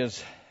analogy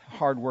is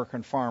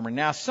hard-working farmer.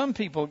 Now, some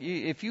people,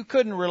 if you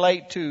couldn't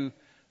relate to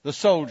the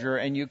soldier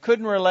and you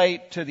couldn't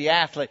relate to the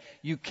athlete,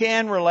 you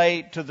can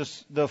relate to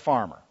the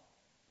farmer.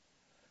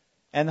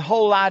 And the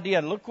whole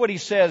idea, look what he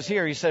says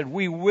here. He said,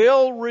 we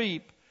will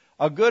reap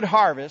a good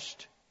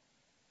harvest.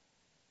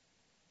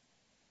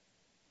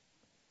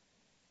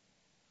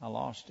 I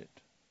lost it.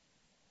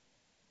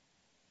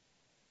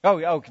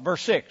 Oh,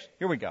 verse 6.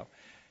 Here we go.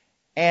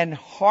 And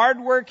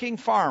hard-working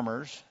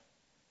farmers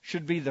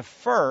should be the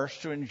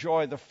first to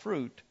enjoy the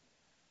fruit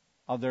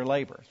of their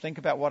labor. Think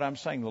about what I'm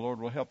saying. The Lord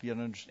will help you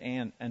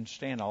to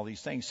understand all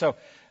these things. So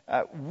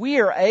we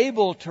are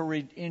able to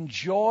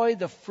enjoy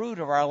the fruit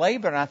of our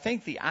labor. And I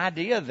think the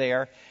idea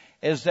there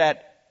is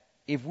that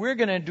if we're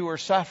going to endure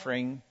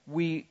suffering,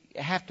 we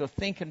have to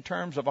think in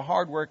terms of a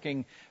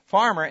hardworking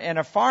farmer. And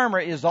a farmer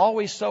is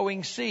always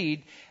sowing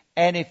seed.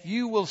 And if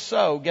you will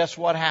sow, guess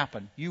what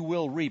happened? You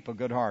will reap a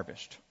good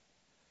harvest.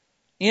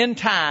 In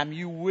time,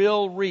 you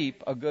will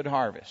reap a good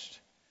harvest.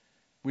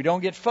 We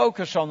don't get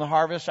focused on the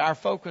harvest. Our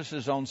focus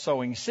is on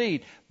sowing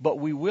seed, but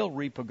we will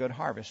reap a good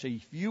harvest. So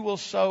if you will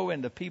sow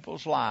into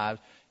people's lives,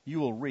 you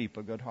will reap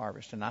a good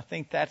harvest. And I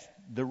think that's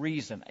the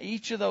reason.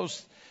 Each of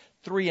those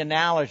three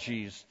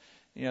analogies,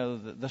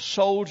 the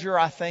soldier,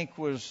 I think,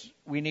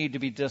 we need to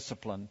be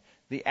disciplined.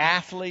 The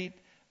athlete,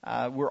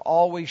 we're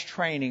always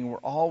training. We're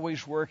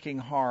always working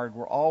hard.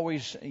 We're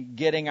always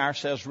getting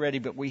ourselves ready,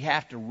 but we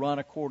have to run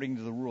according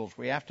to the rules.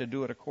 We have to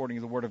do it according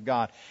to the Word of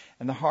God.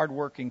 And the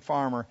hardworking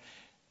farmer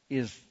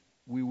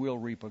we will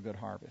reap a good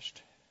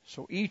harvest.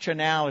 So each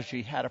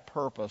analogy had a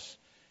purpose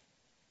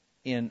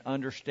in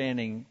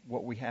understanding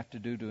what we have to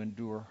do to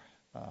endure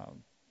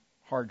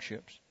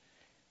hardships.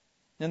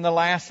 Then the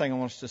last thing I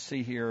want us to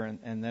see here,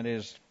 and that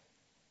is,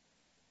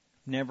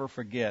 never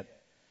forget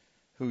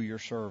who you're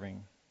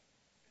serving.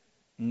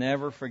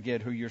 Never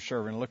forget who you're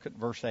serving. Look at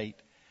verse 8.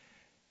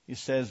 He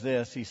says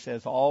this. He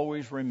says,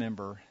 always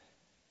remember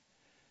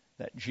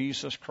that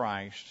Jesus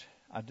Christ,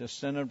 a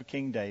descendant of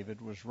King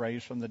David, was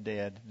raised from the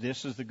dead.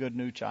 This is the good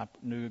news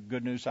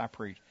I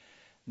preach.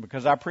 And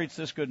because I preach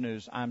this good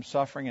news, I'm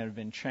suffering and have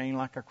been chained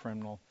like a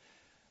criminal,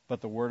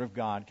 but the Word of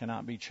God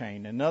cannot be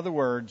chained. In other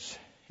words,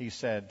 he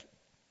said,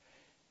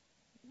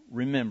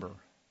 remember,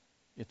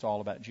 it's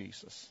all about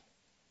Jesus.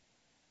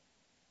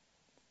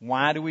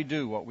 Why do we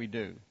do what we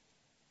do?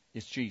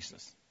 It's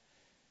Jesus.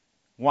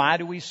 Why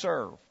do we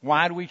serve?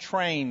 Why do we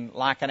train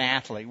like an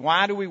athlete?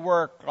 Why do we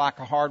work like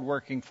a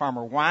hardworking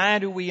farmer? Why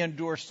do we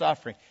endure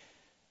suffering?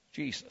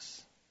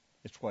 Jesus.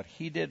 It's what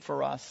He did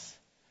for us.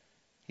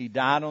 He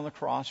died on the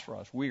cross for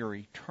us. We are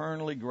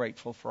eternally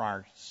grateful for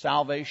our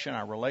salvation,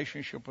 our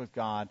relationship with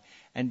God,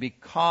 and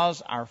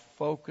because our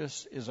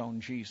focus is on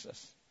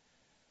Jesus,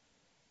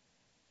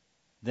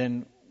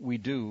 then we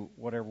do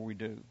whatever we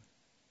do.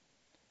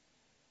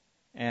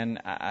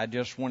 And I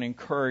just want to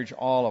encourage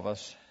all of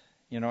us,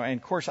 and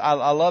of course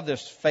I love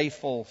this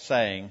faithful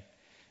saying.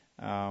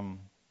 I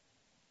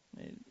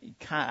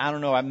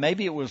don't know,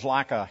 maybe it was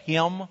like a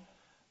hymn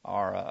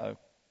or a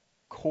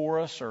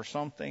chorus or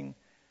something,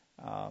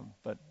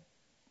 but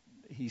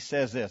he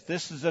says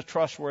this is a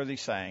trustworthy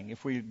saying.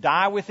 If we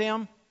die with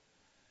Him,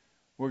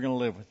 we're going to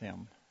live with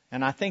Him.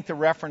 And I think the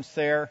reference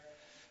there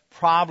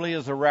probably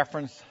is a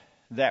reference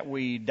that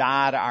we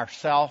die to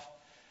ourselves,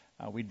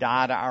 we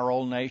die to our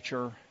old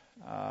nature,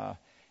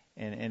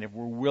 and if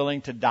we're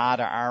willing to die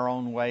to our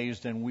own ways,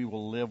 then we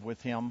will live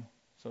with Him.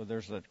 So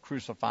there's the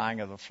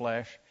crucifying of the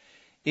flesh.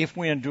 If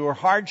we endure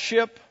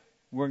hardship,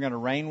 we're going to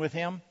reign with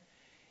Him.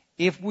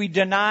 If we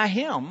deny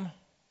Him,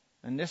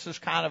 and this is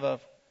kind of a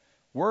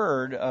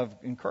word of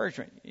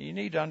encouragement, you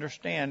need to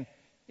understand,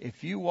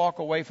 if you walk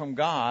away from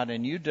God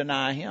and you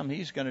deny Him,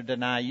 He's going to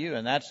deny you.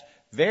 And that's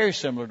very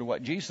similar to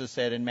what Jesus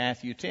said in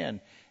Matthew 10.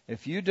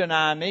 If you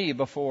deny me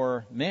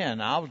before men,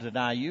 I will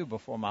deny you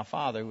before my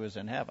Father who is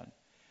in heaven.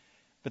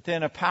 But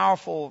then a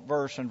powerful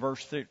verse in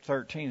verse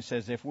 13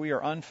 says, if we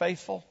are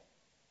unfaithful,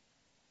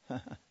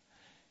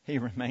 He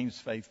remains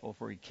faithful,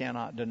 for He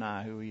cannot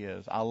deny who He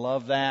is. I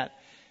love that.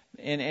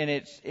 And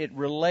it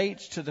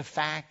relates to the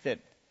fact that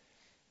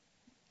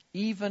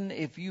even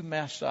if you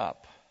mess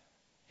up,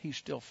 He's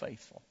still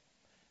faithful.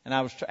 And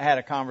I had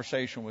a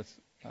conversation with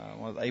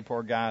one of the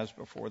APOR guys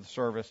before the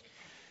service,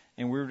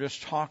 and we were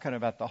just talking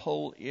about the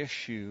whole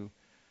issue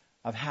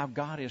of how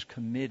God is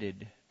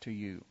committed to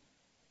you.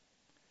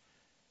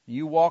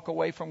 You walk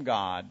away from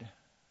God,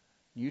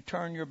 you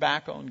turn your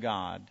back on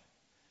God,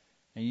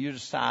 and you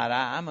decide,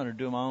 I'm going to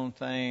do my own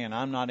thing, and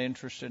I'm not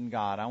interested in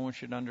God. I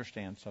want you to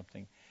understand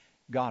something.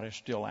 God is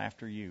still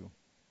after you.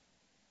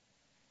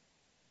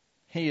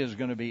 He is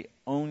going to be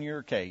on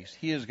your case.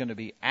 He is going to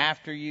be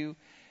after you.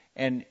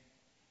 And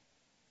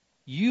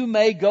you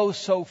may go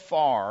so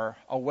far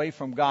away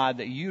from God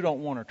that you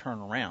don't want to turn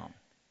around.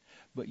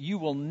 But you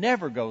will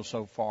never go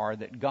so far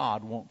that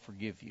God won't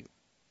forgive you.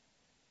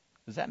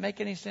 Does that make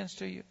any sense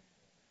to you?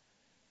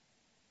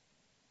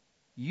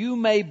 You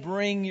may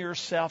bring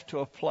yourself to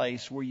a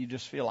place where you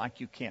just feel like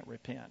you can't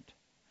repent.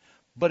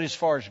 But as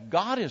far as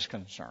God is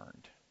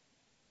concerned,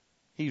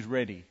 He's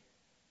ready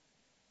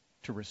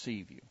to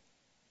receive you.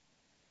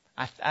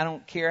 I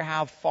don't care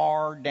how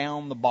far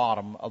down the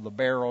bottom of the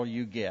barrel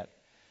you get.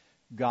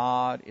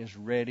 God is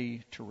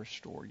ready to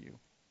restore you.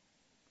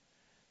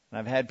 And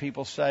I've had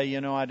people say,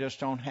 I just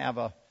don't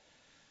have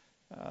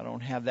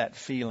that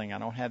feeling. I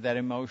don't have that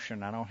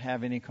emotion. I don't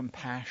have any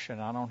compassion.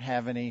 I don't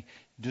have any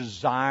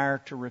desire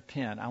to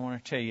repent. I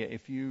want to tell you,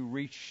 if you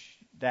reach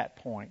that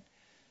point,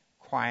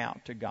 cry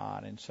out to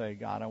God and say,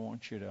 God, I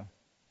want you to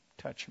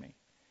touch me.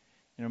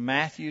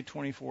 Matthew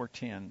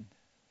 24:10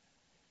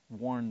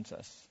 warns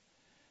us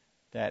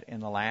that in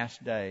the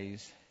last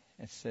days,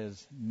 it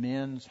says,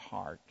 men's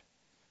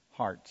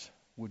hearts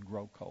would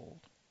grow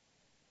cold.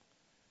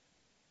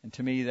 And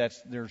to me,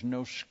 there's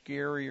no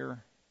scarier,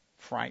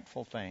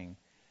 frightful thing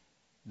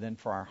than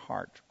for our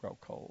heart to grow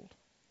cold.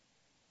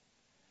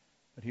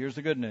 But here's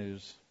the good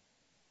news.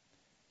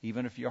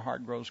 Even if your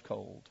heart grows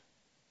cold,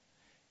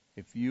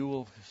 if you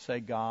will say,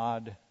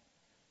 God,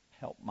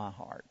 help my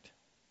heart.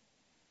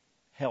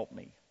 Help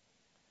me.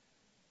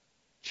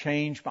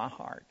 Change my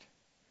heart.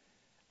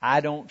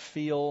 I don't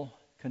feel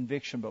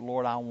conviction, but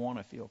Lord, I want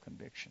to feel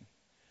conviction.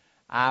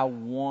 I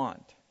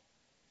want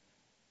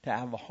to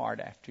have a heart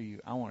after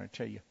you. I want to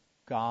tell you,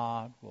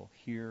 God will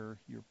hear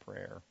your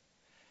prayer.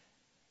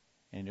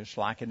 And it's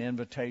like an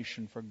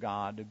invitation for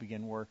God to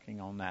begin working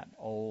on that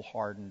old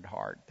hardened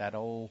heart, that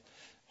old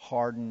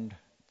hardened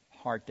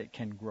heart that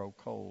can grow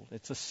cold.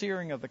 It's a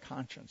searing of the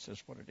conscience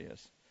is what it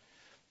is.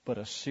 But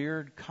a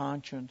seared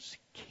conscience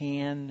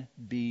can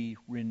be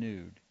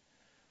renewed.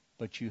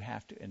 But you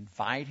have to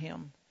invite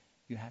Him.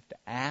 You have to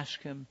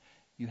ask Him.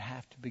 You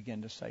have to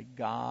begin to say,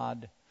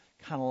 God,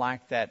 kind of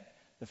like that,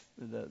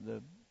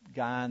 the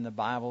guy in the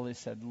Bible, he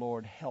said,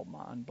 Lord, help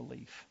my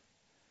unbelief.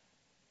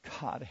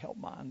 God, help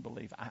my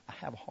unbelief. I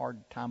have a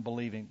hard time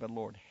believing, but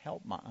Lord,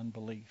 help my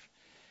unbelief.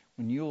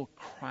 When you'll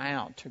cry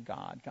out to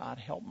God, God,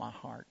 help my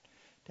heart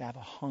to have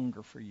a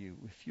hunger for you.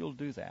 If you'll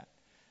do that,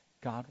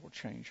 God will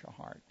change your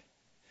heart.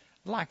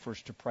 I'd like for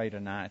us to pray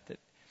tonight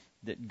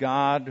that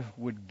God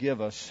would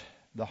give us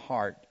the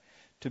heart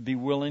to be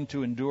willing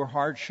to endure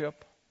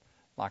hardship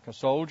like a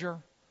soldier,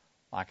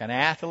 like an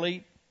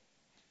athlete,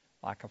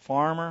 like a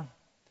farmer,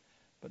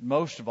 but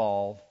most of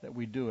all, that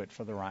we do it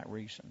for the right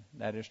reason.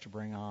 That is to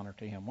bring honor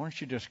to Him. Why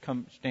don't you just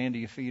come stand to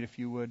your feet if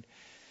you would.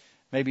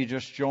 Maybe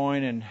just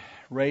join in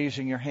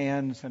raising your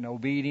hands in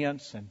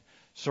obedience and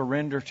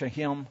surrender to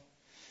Him.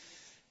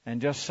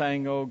 and just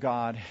saying, oh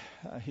God,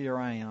 here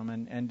I am.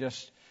 And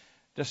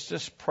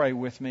just pray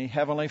with me.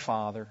 Heavenly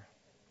Father,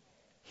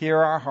 hear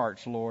our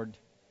hearts, Lord.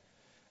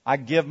 I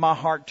give my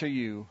heart to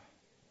you.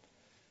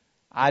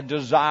 I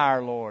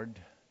desire, Lord,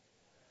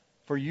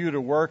 for you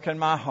to work in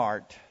my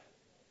heart.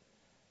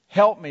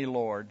 Help me,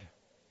 Lord,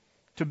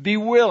 to be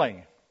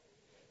willing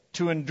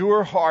to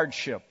endure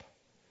hardship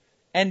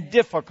and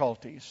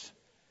difficulties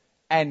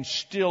and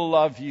still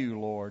love you,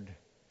 Lord,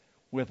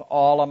 with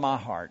all of my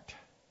heart.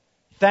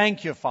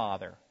 Thank you,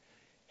 Father.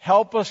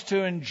 Help us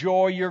to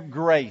enjoy your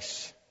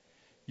grace,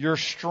 your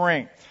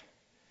strength.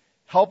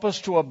 Help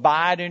us to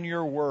abide in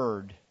your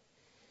word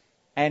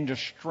and to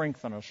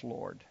strengthen us,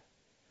 Lord.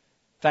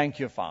 Thank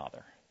you,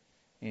 Father.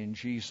 In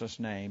Jesus'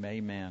 name,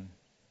 amen.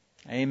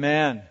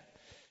 Amen.